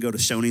 Dad, are we going to go to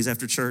Shoney's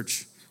after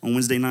church on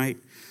Wednesday night?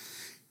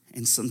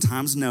 And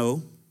sometimes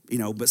no,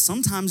 but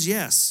sometimes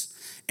yes.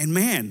 And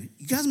man,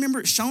 you guys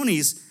remember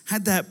Shoney's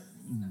had that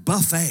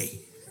buffet.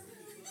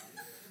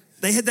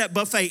 They had that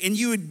buffet, and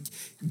you would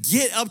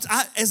get up,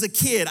 as a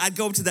kid, I'd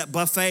go up to that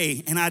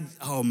buffet, and I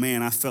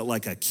felt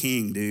like a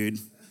king, dude.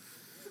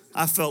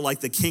 I felt like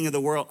the king of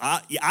the world.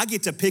 I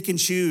get to pick and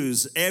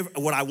choose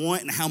what I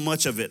want and how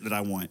much of it that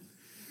I want.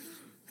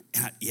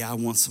 And I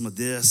want some of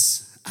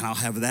this, and I'll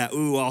have that.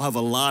 Ooh, I'll have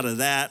a lot of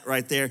that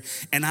right there.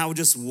 And I would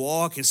just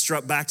walk and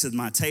strut back to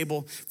my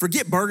table.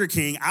 Forget Burger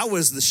King. I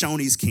was the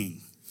Shoney's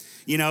king,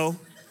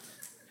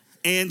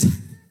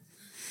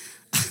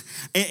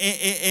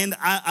 And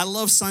I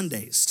love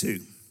Sundays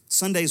too.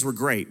 Sundays were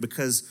great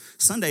because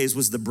Sundays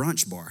was the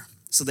brunch bar.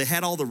 So they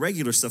had all the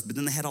regular stuff, but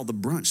then they had all the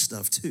brunch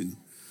stuff too.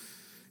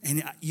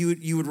 And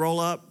you would roll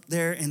up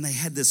there, and they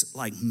had this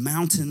like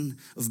mountain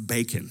of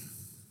bacon.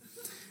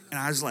 And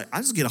I was like,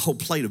 I just get a whole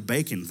plate of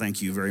bacon,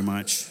 thank you very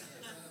much.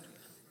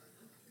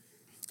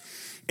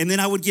 And then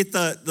I would get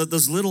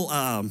those little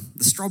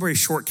the strawberry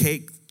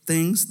shortcake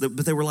things,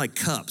 but they were like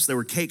cups. They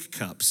were cake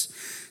cups.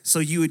 So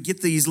you would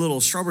get these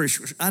little strawberry.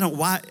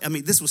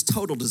 This was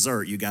total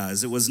dessert, you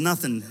guys. It was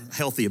nothing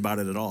healthy about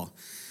it at all.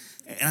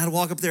 And I'd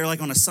walk up there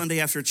like on a Sunday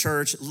after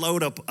church,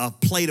 load up a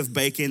plate of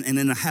bacon, and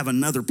then have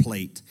another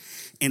plate.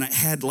 And I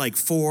had like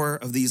 4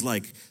 of these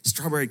like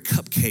strawberry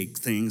cupcake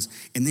things.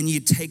 And then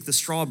you'd take the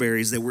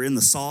strawberries that were in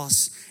the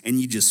sauce, and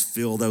you just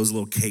fill those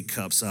little cake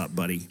cups up,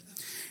 buddy.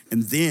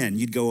 And then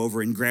you'd go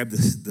over and grab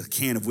the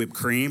can of whipped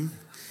cream,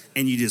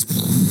 and you just...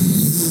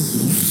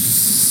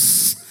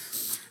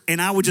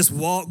 And I would just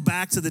walk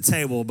back to the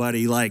table,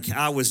 buddy, like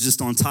I was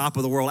just on top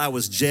of the world. I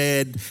was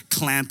Jed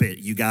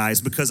Clampett, you guys,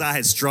 because I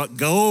had struck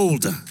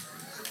gold.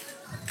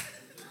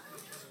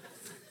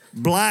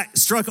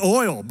 Struck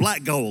oil,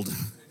 black gold.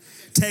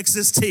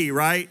 Texas tea,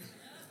 right?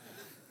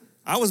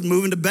 I was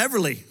moving to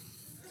Beverly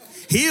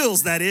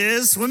Hills, that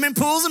is, swimming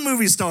pools and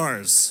movie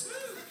stars.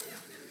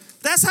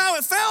 That's how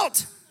it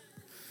felt.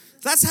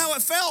 That's how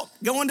it felt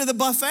going to the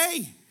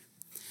buffet.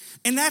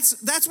 And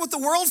that's what the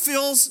world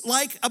feels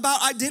like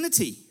about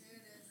identity.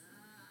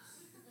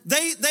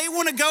 They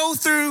want to go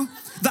through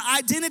the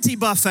identity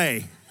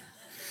buffet.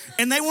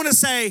 And they want to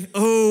say,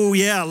 oh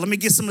yeah, let me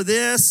get some of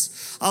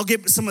this. I'll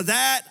get some of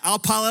that. I'll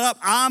pile it up.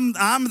 I'm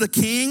the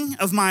king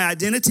of my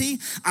identity.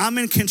 I'm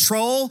in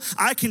control.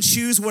 I can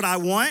choose what I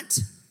want.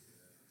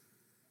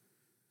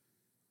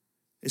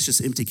 It's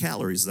just empty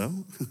calories though.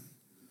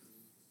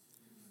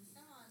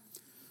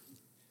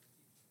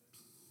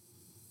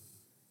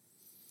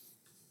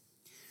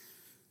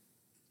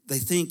 They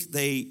think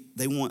they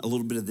want a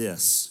little bit of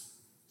this.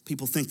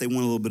 People think they want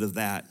a little bit of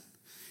that,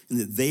 and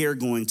that they are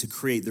going to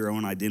create their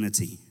own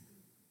identity.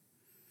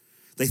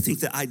 They think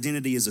that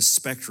identity is a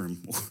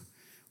spectrum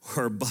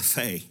or a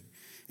buffet,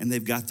 and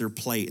they've got their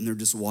plate, and they're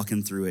just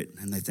walking through it,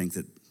 and they think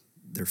that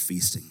they're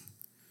feasting.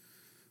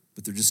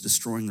 But they're just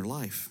destroying their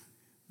life.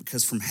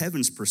 Because from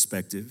heaven's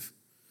perspective,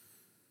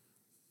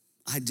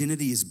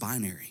 identity is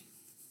binary.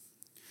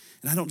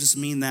 And I don't just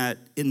mean that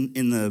in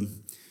the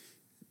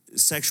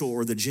sexual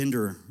or the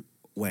gender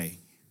way.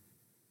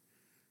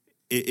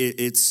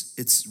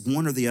 It's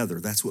one or the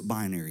other. That's what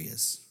binary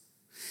is.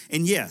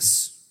 And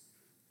yes,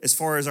 as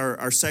far as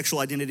our sexual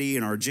identity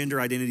and our gender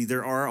identity,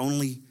 there are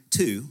only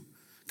 2.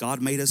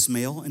 God made us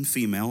male and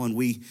female,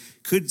 and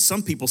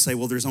some people say,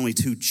 well, there's only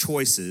 2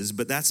 choices,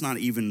 but that's not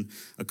even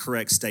a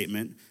correct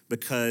statement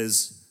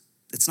because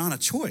it's not a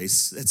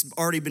choice. It's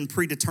already been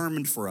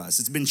predetermined for us.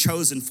 It's been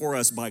chosen for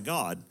us by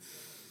God.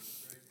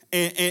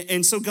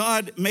 And so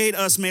God made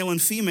us male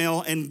and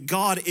female, and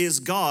God is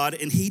God,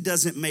 and he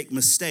doesn't make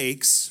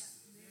mistakes.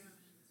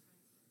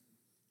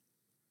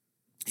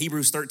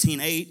 Hebrews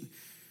 13:8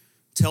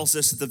 tells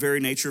us that the very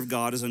nature of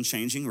God is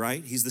unchanging,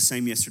 right? He's the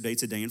same yesterday,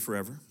 today, and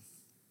forever.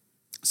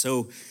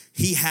 So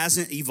he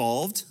hasn't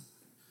evolved.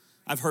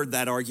 I've heard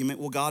that argument.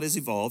 Well, God has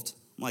evolved.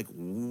 I'm like,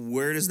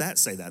 where does that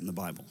say that in the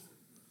Bible?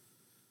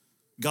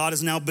 God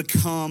has now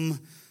become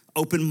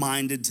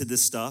open-minded to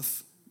this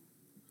stuff,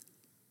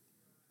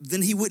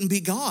 then he wouldn't be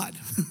God.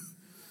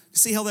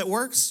 See how that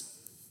works?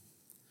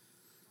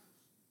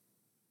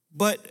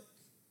 But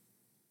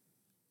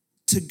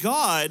to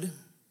God,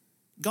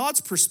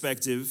 God's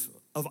perspective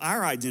of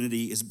our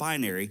identity is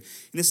binary,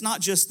 and it's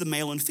not just the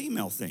male and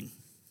female thing.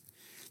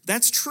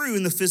 That's true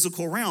in the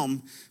physical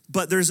realm,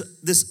 but there's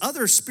this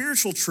other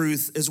spiritual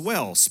truth as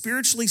well.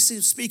 Spiritually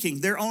speaking,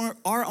 there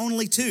are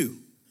only two: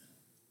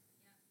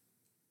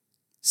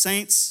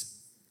 saints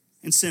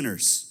and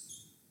sinners.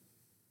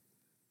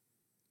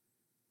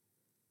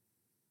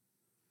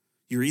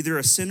 You're either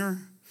a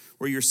sinner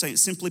or you're a saint.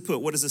 Simply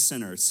put, what is a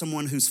sinner? It's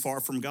someone who's far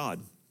from God.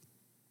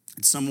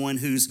 It's someone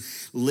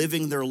who's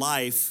living their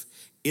life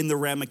in the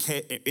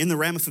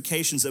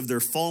ramifications of their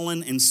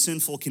fallen and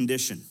sinful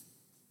condition.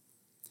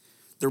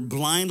 They're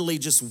blindly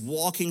just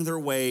walking their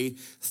way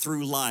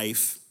through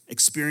life,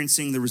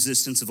 experiencing the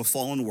resistance of a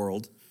fallen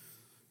world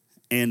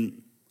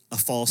and a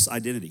false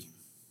identity.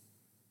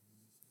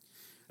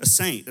 A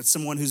saint, that's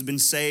someone who's been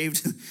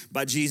saved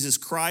by Jesus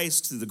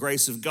Christ through the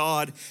grace of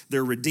God.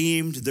 They're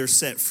redeemed. They're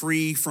set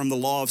free from the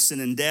law of sin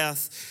and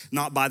death,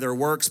 not by their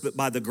works, but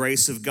by the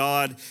grace of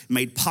God,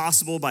 made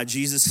possible by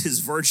Jesus, his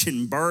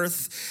virgin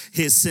birth,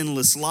 his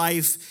sinless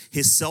life,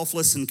 his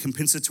selfless and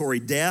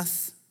compensatory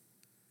death,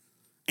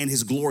 and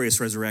his glorious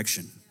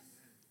resurrection.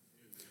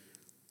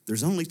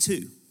 There's only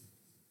two.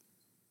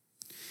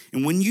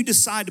 And when you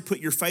decide to put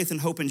your faith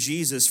and hope in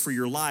Jesus for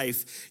your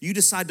life, you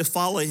decide to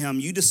follow him,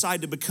 you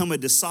decide to become a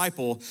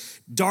disciple,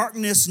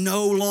 darkness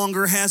no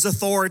longer has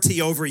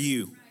authority over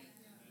you.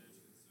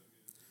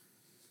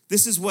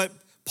 This is what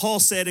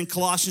Paul said in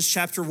Colossians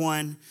chapter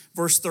 1,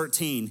 verse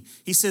 13.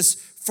 He says,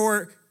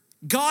 "For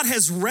God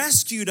has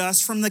rescued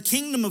us from the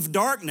kingdom of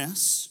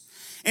darkness,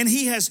 and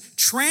he has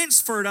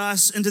transferred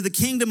us into the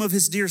kingdom of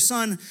his dear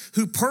Son,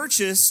 who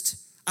purchased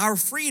our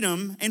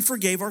freedom and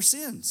forgave our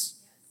sins."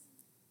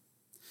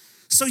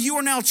 So you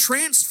are now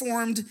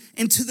transformed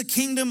into the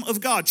kingdom of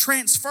God,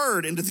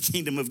 transferred into the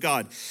kingdom of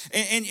God.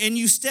 And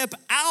you step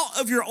out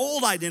of your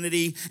old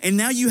identity, and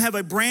now you have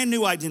a brand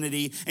new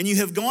identity, and you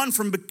have gone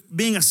from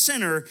being a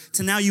sinner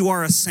to now you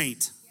are a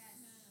saint.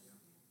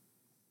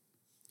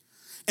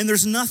 And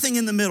there's nothing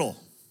in the middle.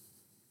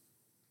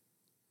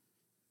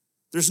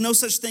 There's no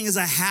such thing as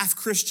a half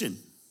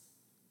Christian.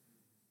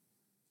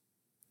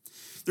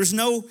 There's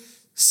no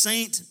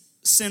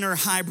saint-sinner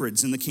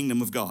hybrids in the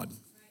kingdom of God.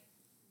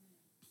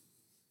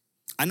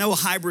 I know a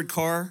hybrid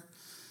car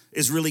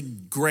is really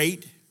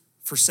great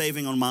for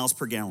saving on miles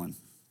per gallon.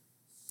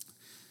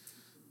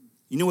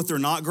 You know what they're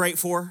not great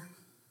for?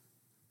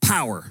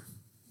 Power,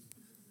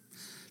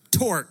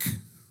 torque,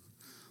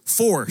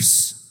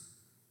 force.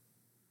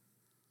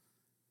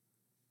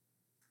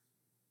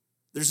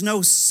 There's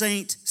no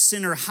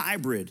saint-sinner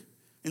hybrid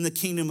in the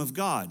kingdom of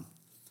God,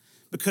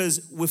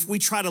 because if we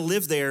try to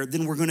live there,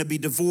 then we're going to be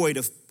devoid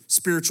of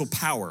spiritual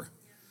power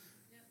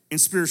and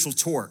spiritual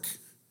torque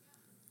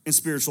and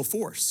spiritual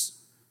force.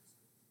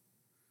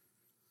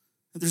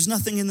 There's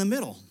nothing in the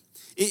middle.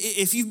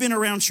 If you've been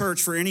around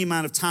church for any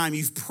amount of time,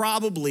 you've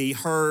probably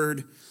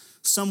heard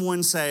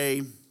someone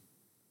say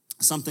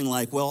something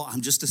like, "Well,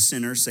 I'm just a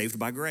sinner saved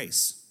by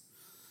grace."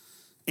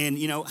 And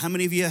how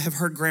many of you have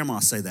heard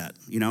grandma say that?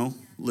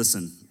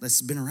 Listen,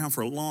 that's been around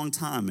for a long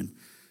time, and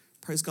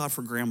praise God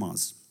for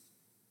grandmas.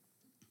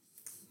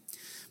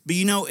 But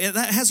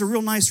that has a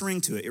real nice ring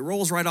to it. It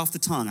rolls right off the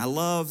tongue. I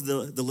love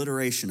the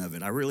alliteration of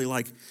it. I really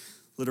like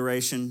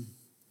alliteration,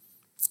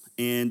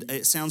 and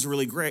it sounds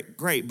really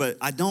great, but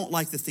I don't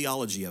like the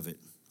theology of it.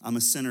 I'm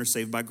a sinner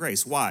saved by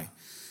grace. Why?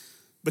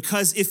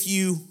 Because if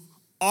you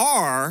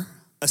are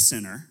a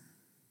sinner,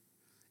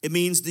 it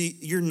means that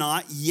you're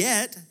not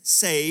yet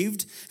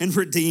saved and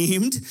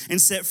redeemed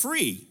and set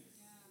free.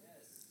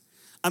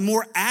 A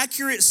more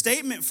accurate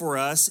statement for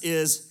us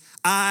is,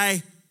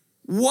 I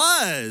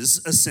was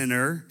a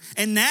sinner,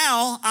 and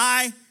now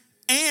I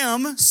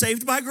am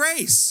saved by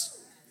grace.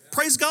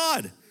 Praise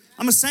God.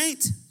 I'm a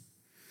saint.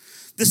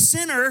 The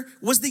sinner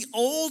was the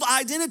old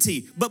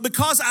identity, but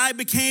because I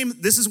became,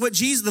 this is what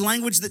the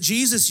language that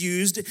Jesus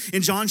used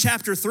in John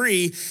chapter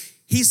 3,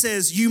 he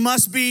says, you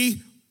must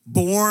be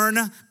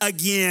born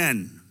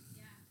again.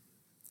 Yeah.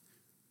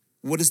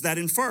 What does that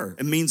infer?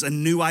 It means a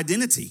new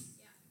identity.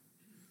 Yeah.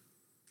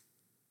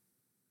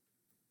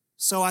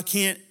 So I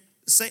can't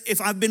say,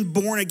 if I've been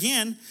born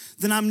again,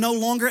 then I'm no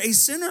longer a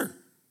sinner.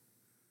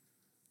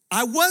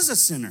 I was a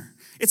sinner.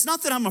 It's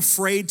not that I'm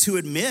afraid to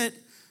admit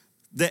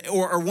that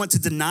or want to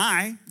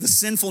deny the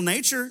sinful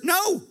nature.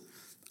 No,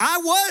 I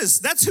was.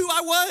 That's who I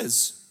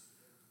was.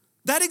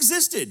 That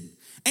existed.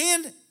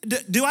 And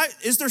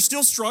is there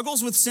still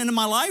struggles with sin in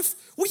my life?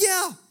 Well,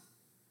 yeah,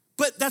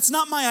 but that's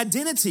not my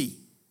identity.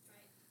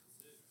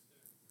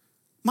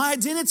 My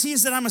identity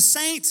is that I'm a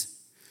saint,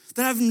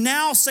 that I'm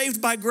now saved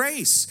by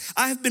grace.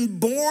 I have been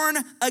born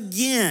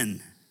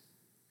again.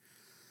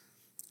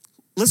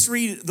 Let's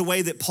read the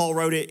way that Paul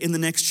wrote it in the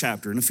next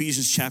chapter, in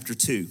Ephesians chapter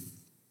 2.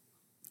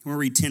 I'm going to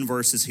read 10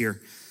 verses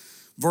here.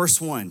 Verse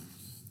 1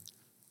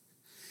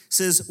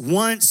 says,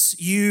 once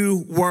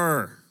you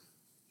were,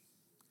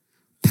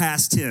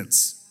 past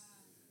tense.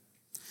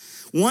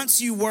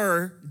 Once you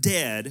were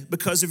dead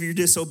because of your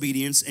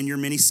disobedience and your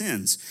many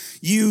sins.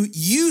 You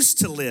used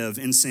to live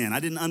in sin.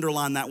 I didn't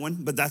underline that one,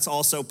 but that's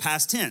also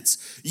past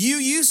tense. You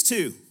used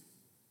to.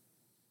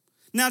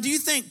 Now, do you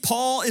think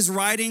Paul is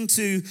writing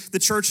to the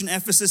church in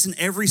Ephesus and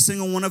every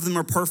single one of them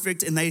are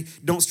perfect and they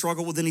don't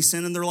struggle with any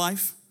sin in their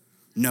life?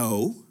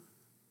 No.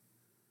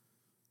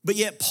 But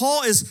yet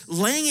Paul is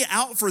laying it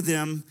out for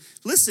them.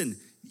 Listen,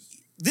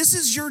 this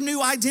is your new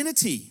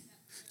identity.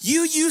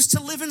 You used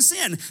to live in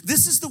sin.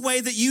 This is the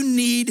way that you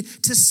need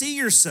to see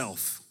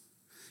yourself.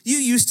 You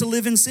used to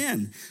live in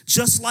sin,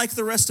 just like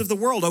the rest of the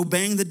world,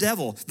 obeying the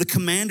devil, the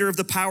commander of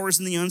the powers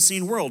in the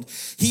unseen world.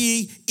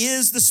 He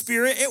is the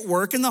spirit at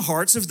work in the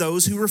hearts of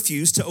those who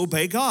refuse to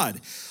obey God.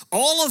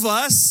 All of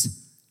us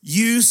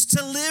used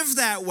to live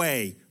that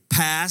way,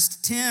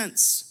 past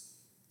tense,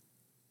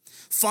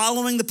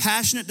 following the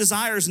passionate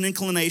desires and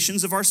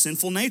inclinations of our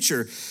sinful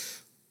nature.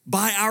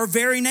 By our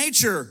very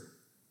nature,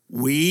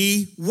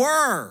 we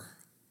were,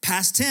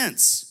 past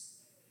tense,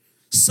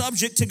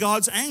 subject to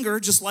God's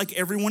anger just like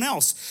everyone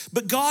else.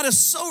 But God is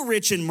so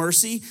rich in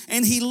mercy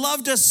and he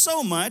loved us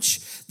so much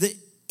that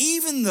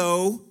even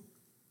though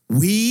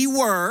we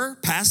were,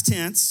 past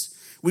tense,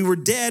 we were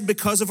dead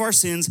because of our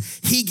sins,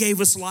 he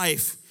gave us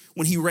life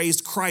when he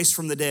raised Christ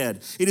from the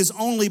dead. It is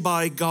only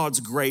by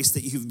God's grace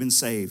that you've been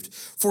saved.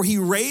 For he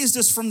raised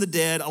us from the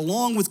dead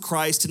along with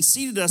Christ and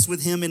seated us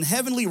with him in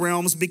heavenly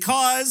realms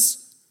because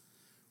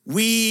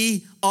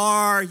we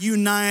are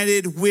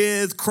united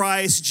with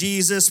Christ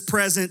Jesus,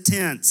 present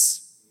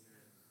tense.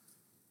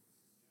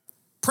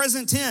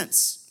 Present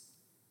tense.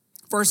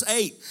 Verse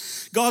 8,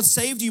 God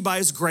saved you by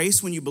his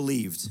grace when you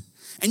believed.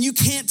 And you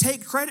can't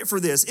take credit for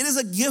this. It is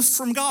a gift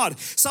from God.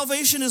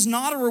 Salvation is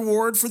not a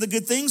reward for the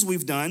good things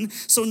we've done,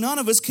 so none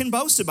of us can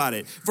boast about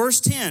it.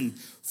 Verse 10,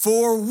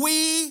 for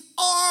we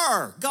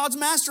are God's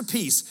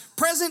masterpiece.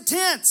 Present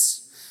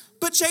tense.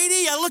 But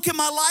JD, I look at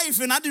my life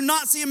and I do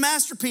not see a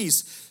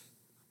masterpiece.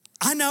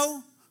 I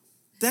know,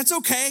 that's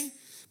okay,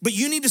 but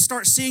you need to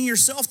start seeing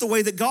yourself the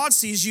way that God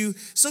sees you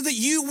so that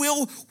you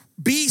will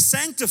be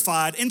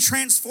sanctified and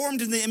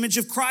transformed in the image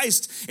of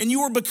Christ and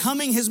you are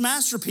becoming his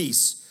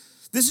masterpiece.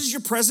 This is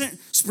your present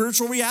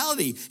spiritual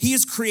reality. He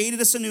has created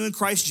us anew in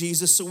Christ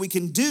Jesus so we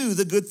can do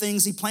the good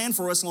things he planned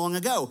for us long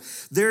ago.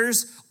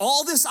 There's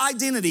all this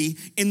identity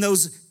in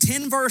those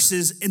 10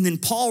 verses, and then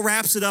Paul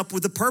wraps it up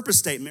with the purpose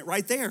statement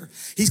right there.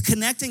 He's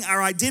connecting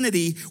our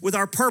identity with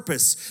our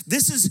purpose.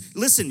 This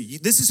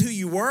is who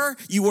you were.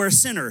 You were a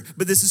sinner,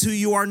 but this is who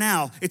you are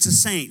now. It's a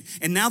saint.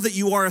 And now that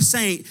you are a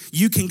saint,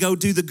 you can go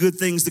do the good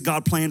things that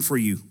God planned for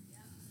you.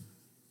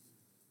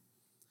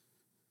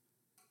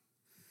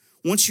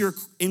 Once you're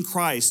in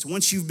Christ,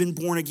 once you've been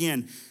born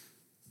again,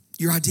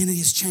 your identity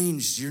has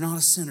changed. You're not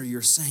a sinner,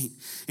 you're a saint.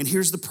 And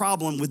here's the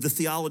problem with the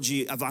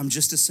theology of I'm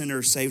just a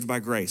sinner saved by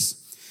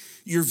grace.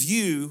 Your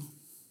view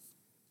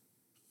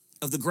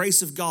of the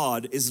grace of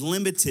God is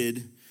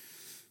limited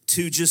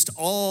to just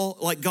all,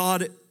 like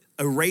God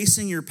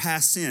erasing your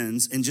past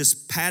sins and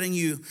just patting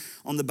you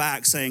on the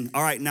back saying,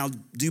 all right, now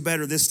do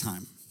better this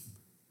time.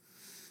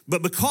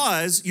 But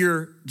because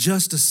you're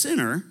just a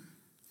sinner,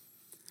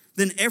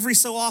 then every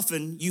so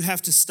often you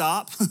have to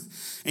stop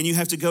and you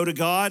have to go to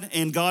God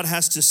and God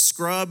has to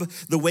scrub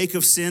the wake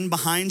of sin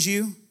behind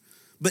you.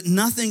 But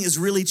nothing is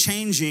really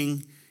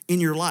changing in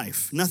your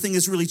life. Nothing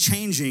is really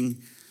changing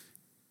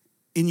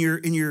in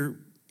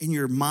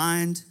your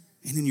mind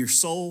and in your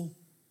soul.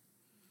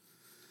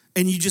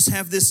 And you just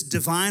have this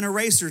divine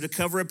eraser to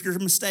cover up your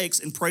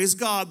mistakes, and praise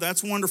God,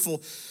 that's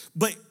wonderful.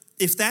 But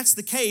if that's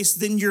the case,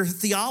 then your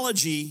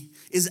theology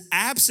is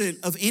absent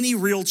of any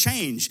real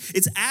change.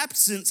 It's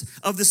absent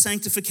of the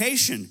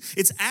sanctification.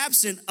 It's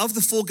absent of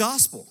the full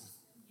gospel.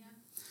 Yeah.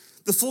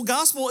 The full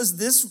gospel is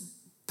this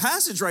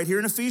passage right here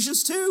in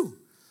Ephesians 2.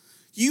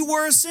 You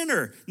were a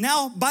sinner.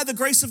 Now, by the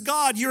grace of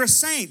God, you're a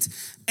saint.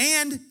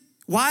 And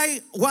why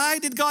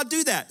did God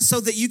do that? So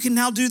that you can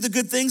now do the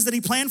good things that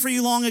he planned for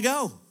you long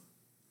ago.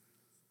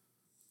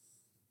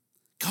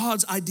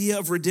 God's idea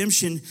of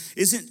redemption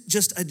isn't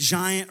just a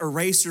giant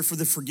eraser for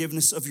the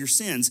forgiveness of your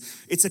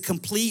sins. It's a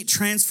complete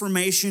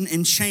transformation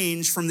and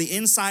change from the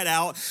inside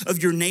out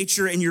of your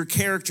nature and your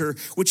character,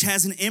 which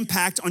has an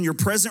impact on your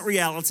present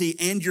reality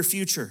and your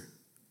future.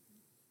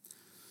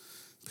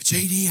 But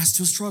JD, I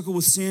still struggle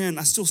with sin.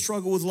 I still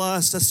struggle with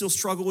lust. I still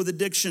struggle with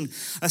addiction.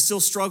 I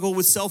still struggle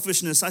with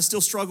selfishness. I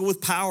still struggle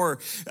with power,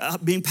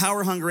 being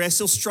power hungry. I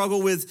still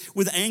struggle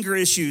with anger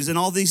issues and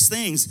all these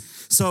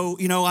things. So,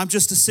 I'm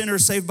just a sinner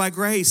saved by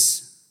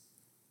grace.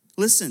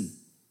 Listen,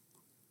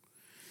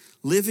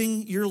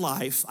 living your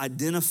life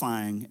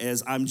identifying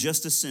as I'm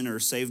just a sinner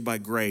saved by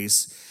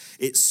grace,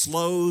 it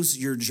slows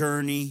your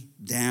journey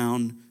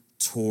down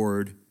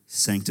toward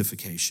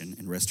sanctification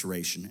and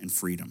restoration and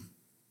freedom.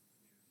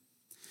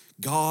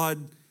 God,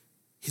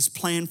 his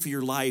plan for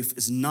your life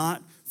is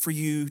not for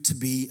you to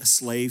be a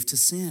slave to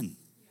sin.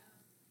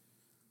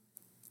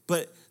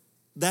 But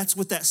that's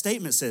what that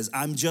statement says.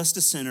 I'm just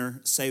a sinner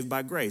saved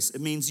by grace.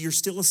 It means you're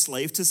still a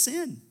slave to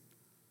sin.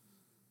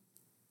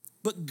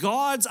 But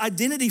God's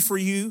identity for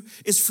you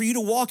is for you to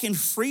walk in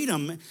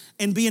freedom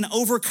and be an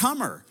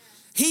overcomer.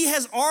 He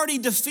has already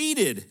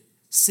defeated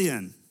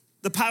sin,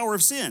 the power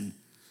of sin.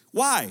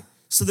 Why?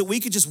 So that we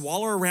could just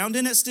wallow around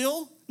in it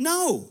still?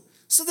 No,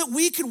 so that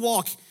we could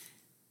walk.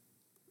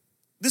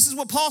 This is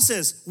what Paul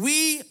says.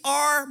 We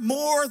are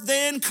more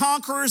than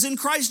conquerors in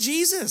Christ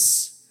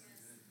Jesus.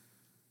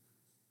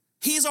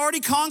 He's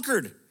already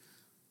conquered.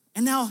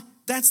 And now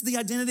that's the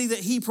identity that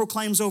he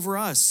proclaims over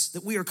us,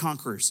 that we are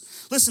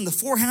conquerors. Listen, the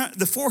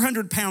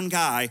 400-pound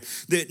guy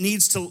that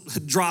needs to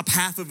drop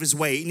half of his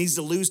weight, needs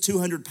to lose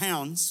 200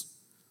 pounds,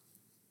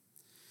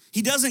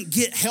 he doesn't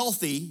get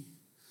healthy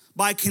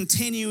by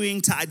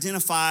continuing to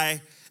identify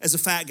as a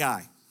fat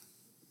guy.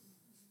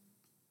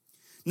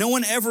 No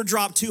one ever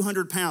dropped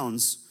 200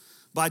 pounds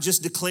by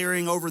just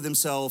declaring over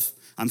themselves,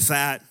 I'm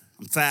fat,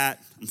 I'm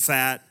fat, I'm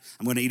fat,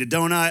 I'm gonna eat a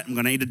donut, I'm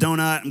gonna eat a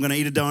donut, I'm gonna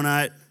eat a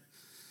donut.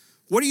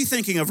 What are you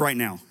thinking of right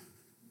now?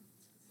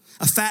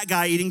 A fat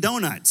guy eating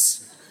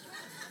donuts.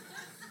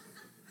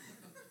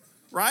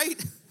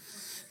 Right?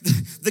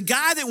 The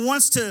guy that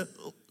wants to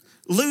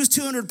lose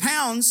 200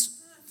 pounds,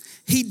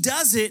 he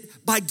does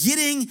it by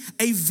getting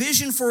a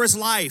vision for his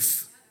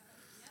life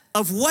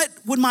of what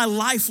would my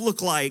life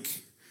look like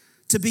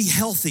to be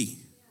healthy.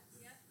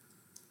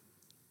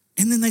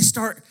 And then they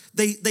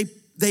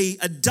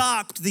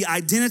adopt the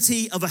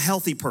identity of a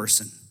healthy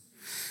person.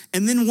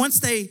 And then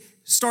once they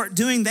start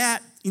doing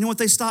that, you know what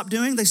they stop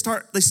doing? They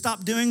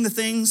stop doing the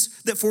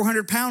things that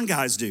 400-pound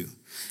guys do.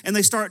 And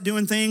they start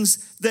doing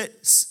things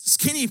that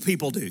skinny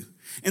people do.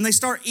 And they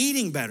start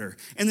eating better.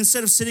 And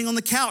instead of sitting on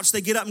the couch,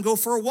 they get up and go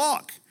for a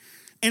walk.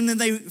 And then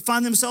they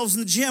find themselves in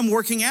the gym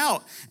working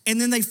out. And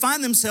then they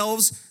find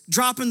themselves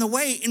dropping the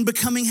weight and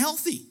becoming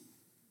healthy.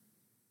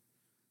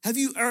 Have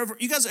you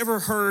guys ever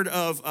heard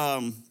of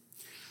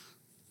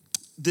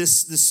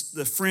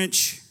the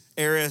French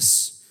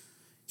heiress,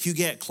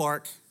 Huguette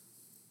Clark?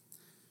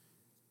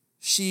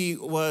 She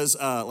was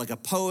like a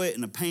poet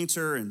and a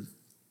painter, and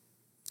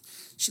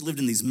she lived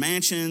in these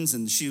mansions,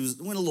 and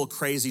went a little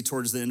crazy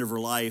towards the end of her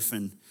life,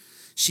 and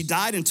she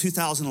died in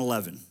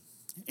 2011,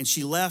 and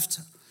she left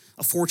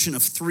a fortune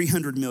of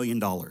 $300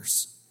 million.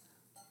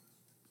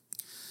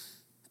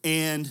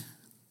 And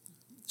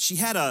she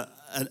had a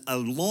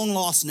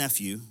long-lost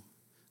nephew,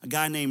 a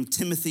guy named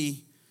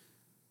Timothy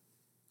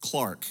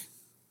Clark,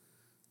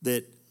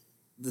 that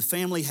the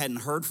family hadn't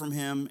heard from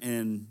him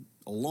in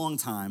a long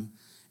time,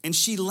 and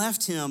she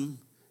left him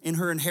in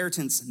her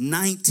inheritance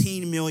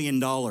 $19 million.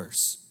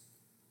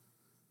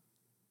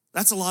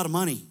 That's a lot of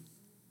money.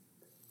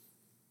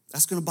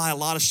 That's gonna buy a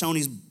lot of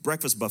Shoney's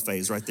breakfast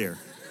buffets right there.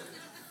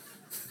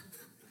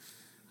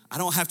 I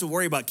don't have to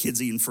worry about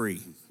kids eating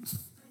free.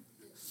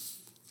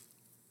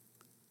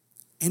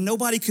 And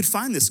nobody could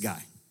find this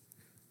guy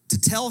to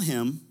tell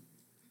him,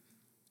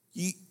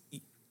 you're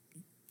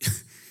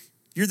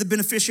the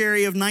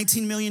beneficiary of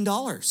 $19 million.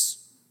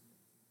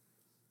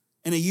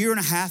 And a year and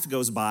a half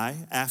goes by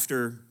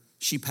after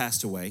she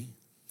passed away.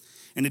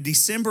 And in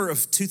December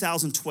of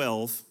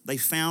 2012, they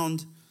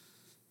found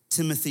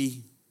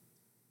Timothy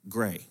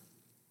Gray,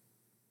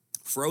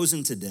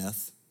 frozen to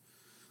death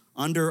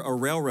under a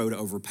railroad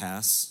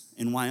overpass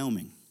in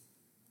Wyoming.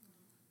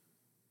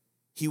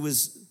 He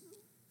was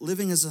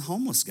living as a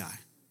homeless guy,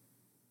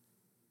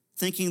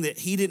 thinking that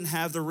he didn't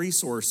have the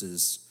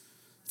resources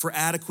for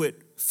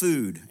adequate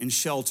food and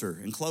shelter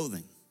and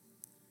clothing.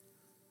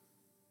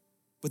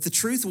 But the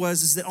truth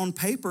is that on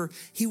paper,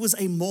 he was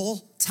a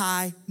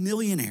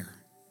multi-millionaire.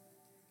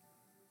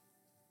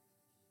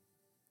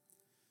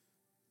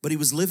 But he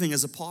was living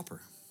as a pauper.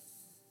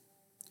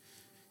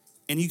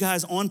 And you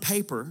guys, on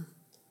paper,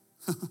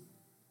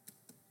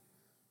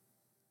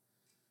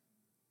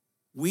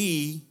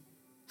 we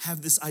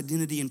have this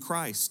identity in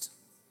Christ.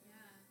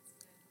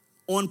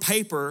 On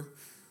paper,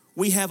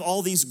 we have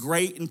all these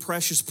great and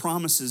precious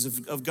promises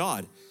of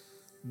God.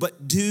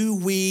 But do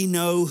we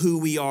know who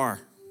we are?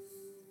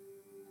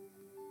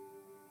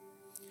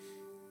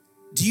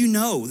 Do you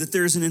know that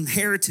there's an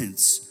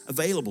inheritance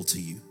available to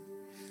you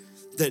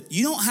that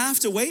you don't have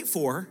to wait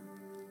for?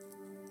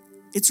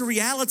 It's a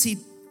reality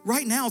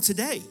right now,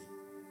 today.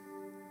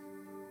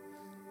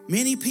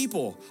 Many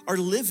people are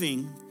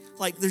living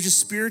like they're just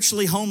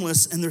spiritually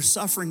homeless and they're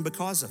suffering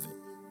because of it.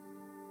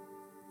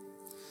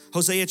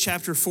 Hosea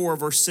chapter 4,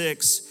 verse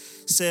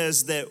 6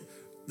 says that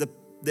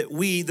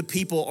we, the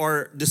people,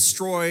 are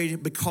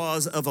destroyed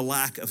because of a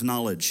lack of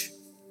knowledge.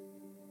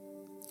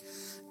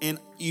 And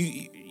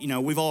you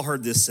know, we've all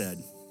heard this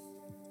said.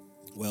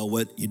 Well,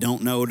 what you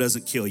don't know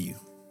doesn't kill you,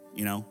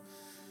 you know?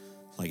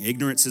 Like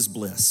ignorance is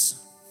bliss.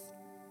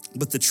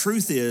 But the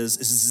truth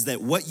is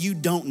that what you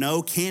don't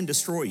know can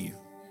destroy you.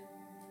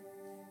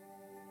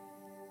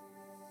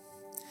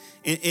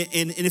 And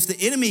if the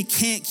enemy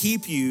can't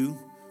keep you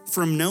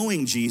from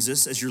knowing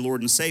Jesus as your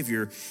Lord and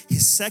Savior,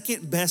 his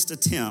second best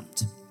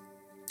attempt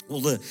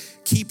will to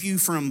keep you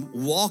from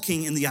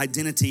walking in the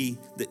identity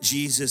that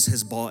Jesus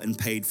has bought and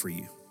paid for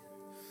you.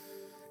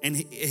 And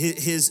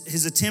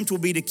his attempt will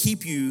be to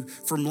keep you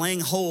from laying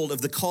hold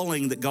of the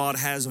calling that God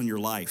has on your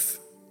life.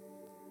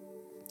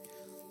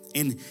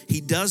 And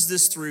he does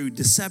this through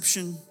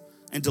deception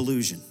and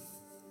delusion.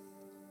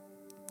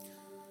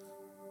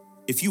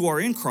 If you are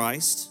in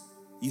Christ,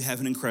 you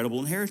have an incredible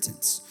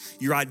inheritance.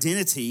 Your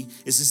identity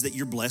is that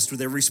you're blessed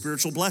with every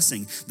spiritual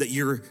blessing, that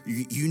you're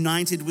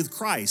united with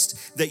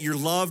Christ, that you're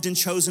loved and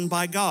chosen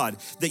by God,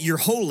 that you're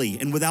holy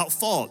and without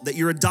fault, that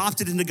you're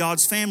adopted into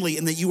God's family,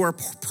 and that you are a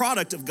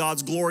product of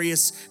God's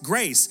glorious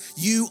grace.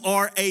 You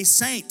are a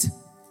saint.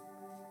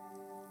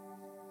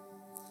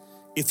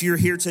 If you're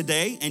here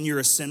today and you're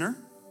a sinner,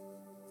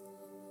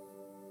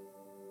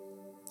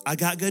 I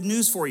got good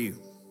news for you.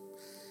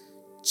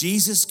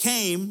 Jesus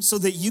came so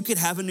that you could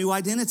have a new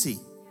identity.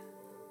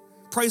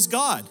 Praise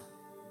God.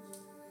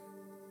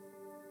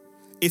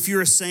 If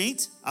you're a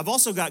saint, I've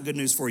also got good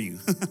news for you.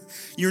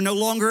 You're no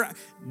longer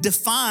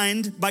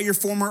defined by your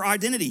former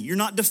identity. You're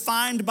not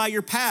defined by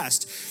your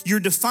past. You're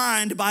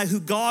defined by who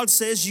God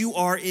says you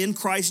are in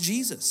Christ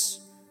Jesus.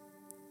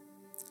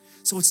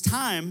 So it's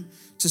time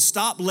to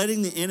stop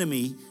letting the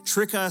enemy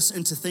trick us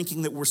into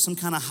thinking that we're some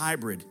kind of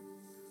hybrid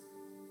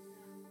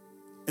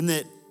and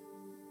that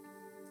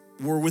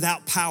we're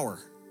without power.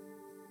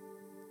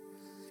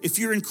 If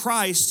you're in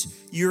Christ,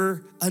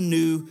 you're a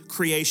new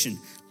creation.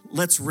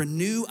 Let's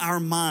renew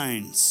our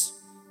minds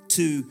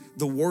to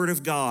the Word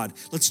of God.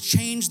 Let's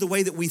change the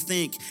way that we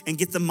think and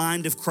get the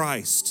mind of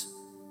Christ.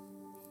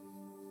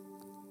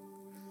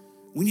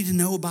 We need to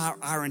know about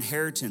our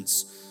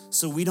inheritance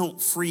so we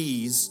don't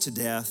freeze to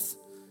death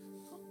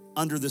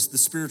under the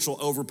spiritual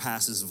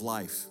overpasses of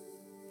life.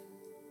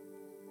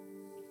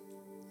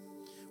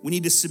 We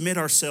need to submit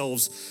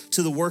ourselves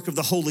to the work of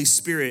the Holy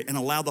Spirit and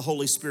allow the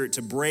Holy Spirit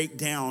to break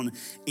down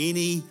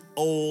any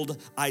old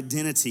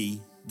identity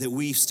that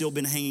we've still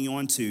been hanging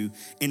on to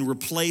and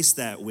replace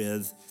that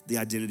with the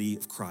identity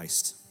of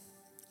Christ.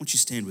 Won't you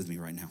stand with me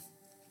right now?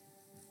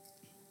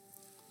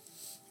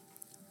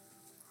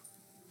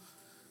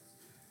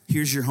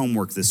 Here's your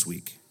homework this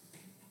week.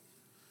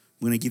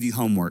 I'm going to give you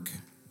homework.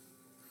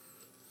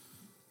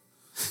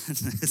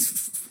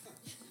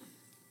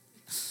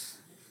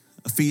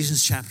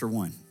 Ephesians chapter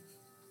 1.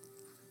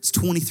 It's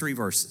 23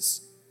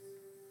 verses.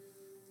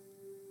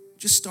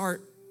 Just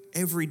start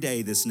every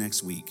day this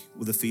next week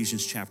with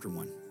Ephesians chapter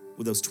 1,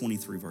 with those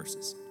 23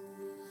 verses.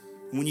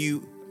 When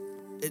you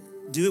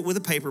do it with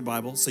a paper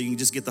Bible so you can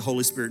just get the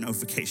Holy Spirit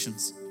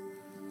notifications.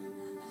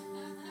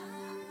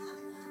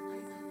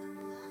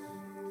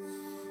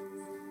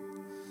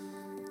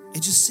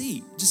 And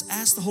just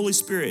ask the Holy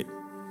Spirit,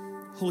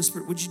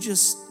 would you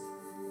just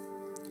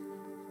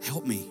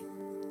help me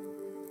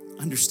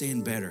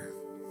understand better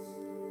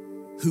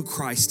who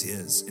Christ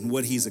is and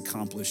what he's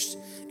accomplished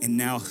and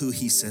now who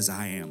he says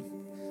I am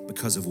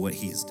because of what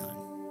he has done.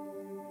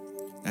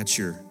 That's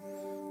your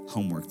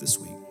homework this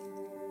week.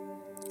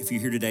 If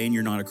you're here today and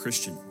you're not a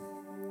Christian,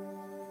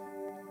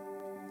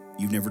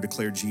 you've never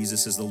declared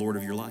Jesus as the Lord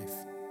of your life,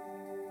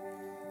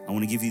 I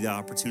want to give you the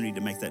opportunity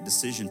to make that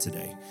decision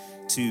today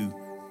to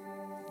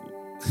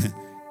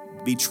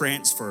be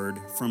transferred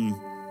from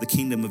the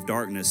kingdom of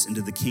darkness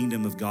into the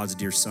kingdom of God's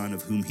dear Son,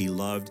 of whom he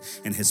loved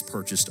and has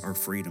purchased our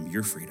freedom,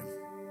 your freedom.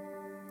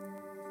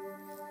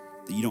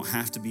 That you don't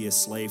have to be a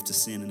slave to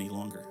sin any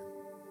longer.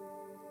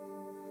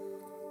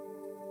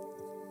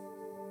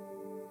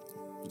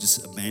 You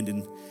just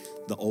abandon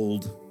the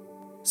old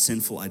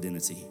sinful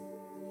identity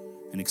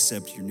and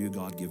accept your new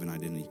God-given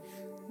identity.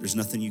 There's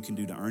nothing you can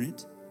do to earn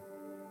it.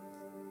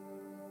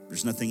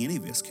 There's nothing any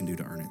of us can do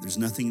to earn it. There's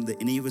nothing that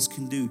any of us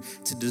can do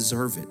to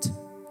deserve it.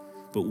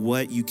 But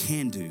what you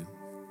can do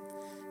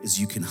is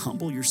you can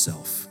humble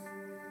yourself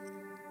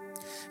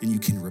and you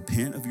can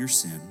repent of your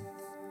sin.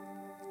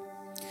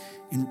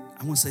 And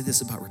I want to say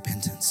this about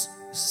repentance.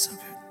 This is so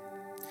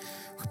good.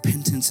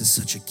 Repentance is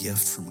such a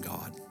gift from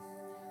God.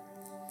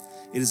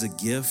 It is a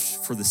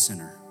gift for the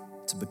sinner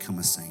to become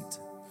a saint.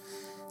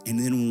 And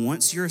then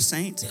once you're a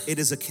saint, it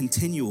is a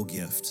continual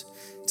gift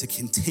to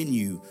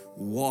continue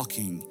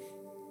walking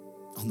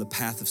on the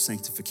path of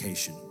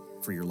sanctification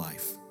for your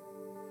life.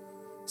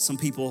 Some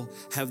people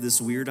have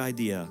this weird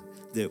idea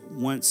that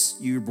once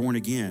you're born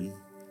again,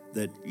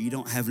 that you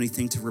don't have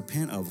anything to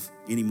repent of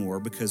anymore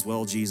because,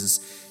 well,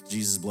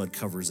 Jesus' blood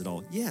covers it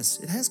all. Yes,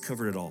 it has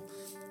covered it all.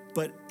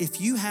 But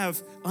if you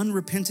have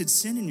unrepented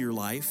sin in your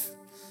life,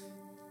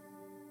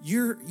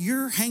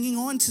 you're hanging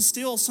on to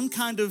still some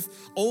kind of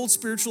old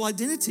spiritual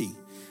identity,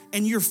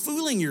 and you're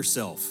fooling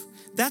yourself.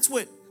 That's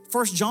what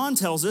 1 John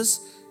tells us.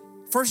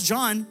 1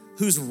 John,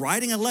 who's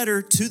writing a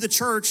letter to the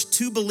church,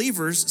 to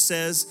believers,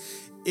 says,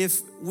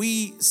 if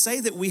we say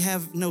that we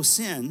have no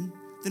sin,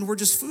 then we're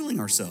just fooling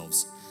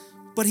ourselves.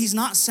 But he's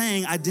not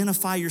saying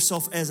identify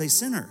yourself as a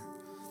sinner.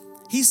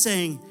 He's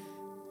saying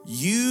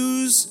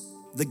use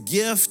the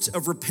gift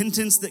of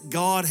repentance that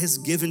God has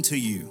given to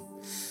you,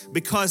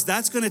 because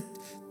that's going to,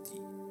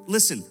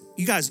 listen,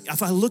 you guys,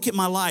 if I look at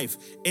my life,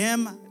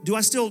 do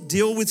I still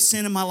deal with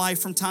sin in my life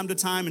from time to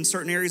time in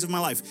certain areas of my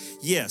life?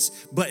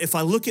 Yes. But if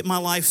I look at my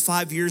life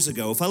 5 years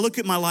ago, if I look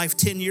at my life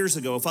 10 years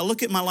ago, if I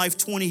look at my life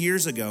 20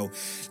 years ago,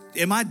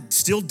 am I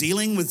still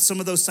dealing with some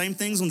of those same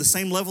things on the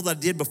same level that I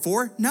did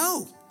before?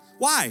 No.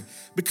 Why?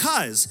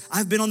 Because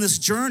I've been on this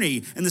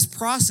journey and this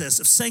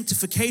process of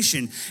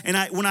sanctification. And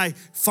when I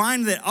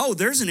find that,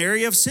 there's an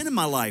area of sin in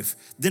my life,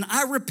 then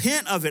I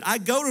repent of it. I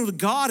go to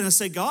God and I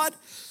say, God,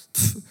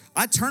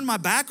 I turn my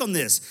back on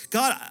this.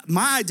 God,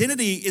 my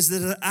identity is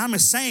that I'm a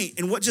saint,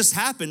 and what just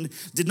happened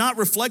did not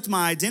reflect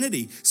my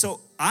identity.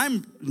 So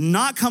I'm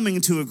not coming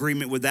into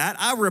agreement with that.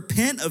 I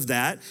repent of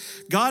that.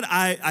 God,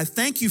 I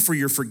thank you for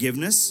your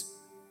forgiveness,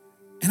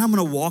 and I'm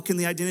going to walk in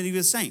the identity of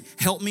a saint.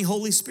 Help me,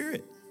 Holy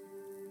Spirit.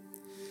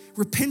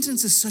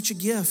 Repentance is such a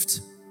gift.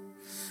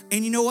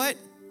 And you know what?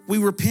 We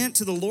repent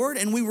to the Lord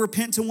and we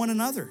repent to one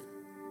another.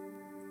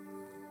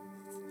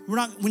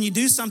 When you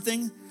do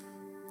something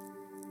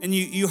and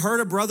you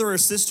hurt a brother or a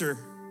sister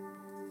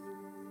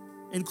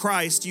in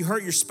Christ, you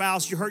hurt your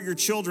spouse, you hurt your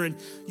children,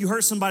 you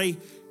hurt somebody,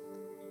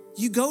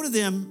 you go to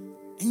them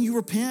and you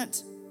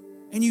repent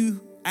and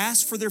you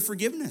ask for their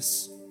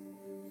forgiveness.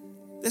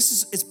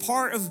 It's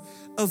part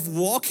of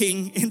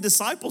walking in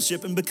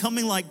discipleship and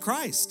becoming like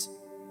Christ.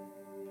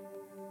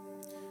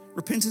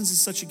 Repentance is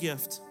such a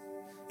gift.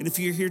 And if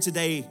you're here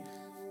today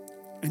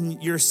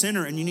and you're a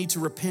sinner and you need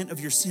to repent of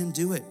your sin,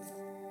 do it.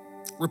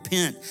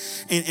 Repent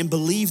and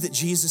believe that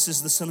Jesus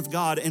is the Son of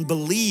God, and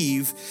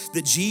believe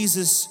that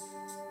Jesus,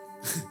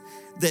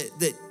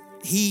 that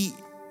he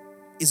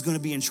is going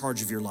to be in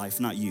charge of your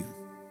life, not you.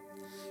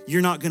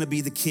 You're not going to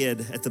be the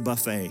kid at the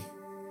buffet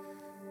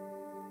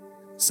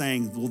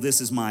saying, well,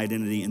 this is my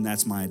identity and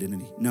that's my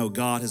identity. No,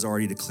 God has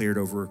already declared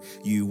over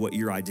you what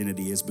your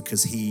identity is,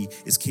 because he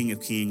is King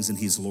of Kings and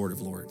he's Lord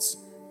of Lords.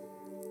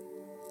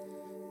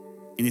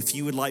 And if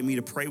you would like me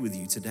to pray with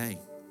you today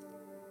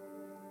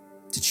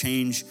to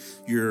change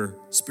your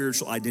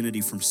spiritual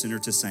identity from sinner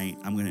to saint,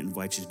 I'm going to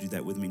invite you to do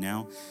that with me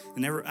now.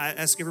 And I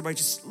ask everybody,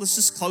 let's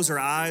just close our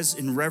eyes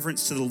in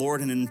reverence to the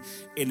Lord and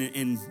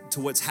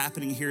to what's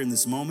happening here in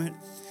this moment.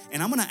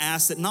 And I'm going to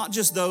ask that not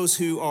just those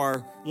who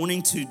are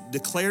wanting to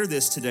declare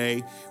this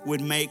today would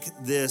make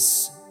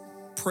this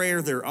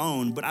prayer their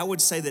own, but I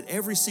would say that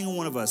every single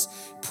one of us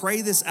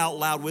pray this out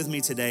loud with me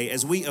today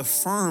as we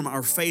affirm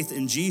our faith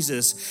in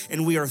Jesus,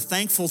 and we are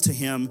thankful to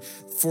him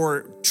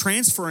for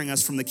transferring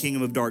us from the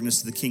kingdom of darkness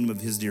to the kingdom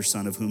of his dear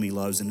Son, of whom he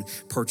loves and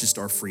purchased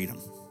our freedom.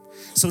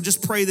 So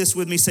just pray this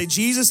with me. Say,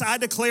 Jesus, I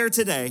declare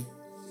today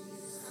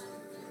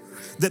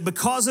that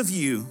because of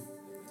you,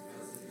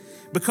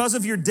 because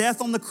of your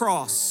death on the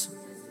cross,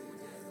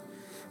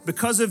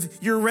 because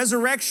of your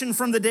resurrection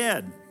from the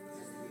dead,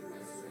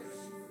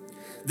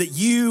 that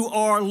you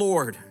are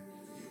Lord.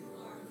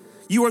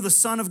 You are the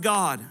Son of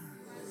God.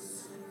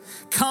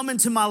 Come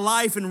into my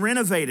life and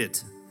renovate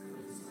it.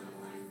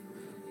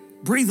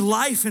 Breathe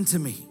life into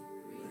me.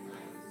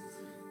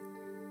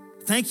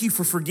 Thank you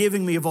for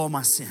forgiving me of all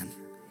my sin.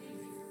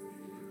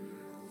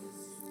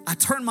 I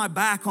turn my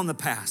back on the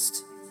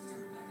past.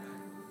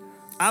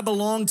 I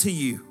belong to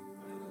you.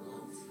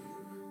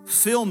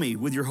 Fill me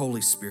with your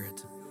Holy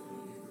Spirit.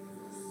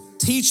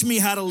 Teach me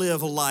how to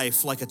live a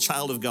life like a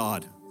child of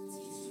God.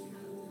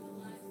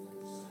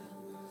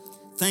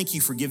 Thank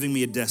you for giving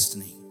me a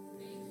destiny.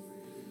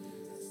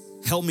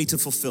 Help me to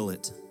fulfill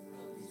it.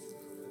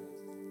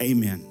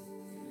 Amen.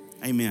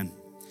 Amen.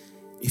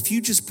 If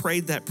you just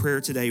prayed that prayer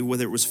today,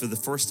 whether it was for the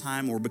first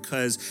time or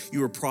because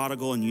you were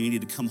prodigal and you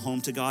needed to come home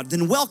to God,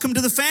 then welcome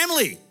to the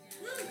family.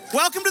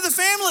 Welcome to the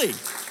family.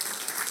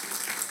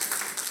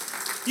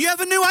 You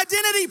have a new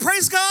identity.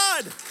 Praise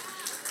God.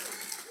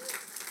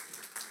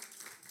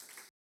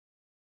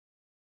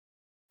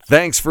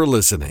 Thanks for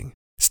listening.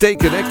 Stay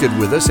connected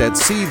with us at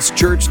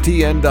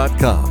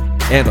seedschurchtn.com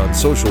and on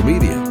social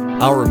media.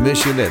 Our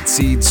mission at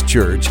Seeds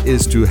Church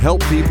is to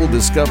help people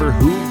discover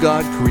who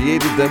God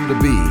created them to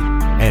be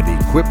and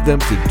equip them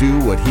to do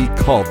what He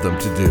called them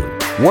to do.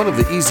 One of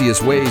the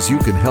easiest ways you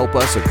can help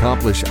us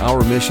accomplish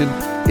our mission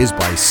is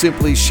by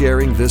simply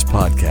sharing this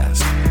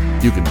podcast.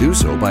 You can do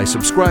so by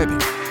subscribing,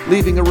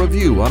 leaving a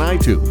review on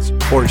iTunes,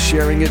 or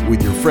sharing it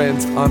with your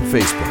friends on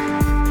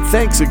Facebook.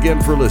 Thanks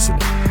again for listening.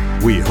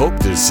 We hope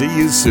to see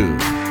you soon.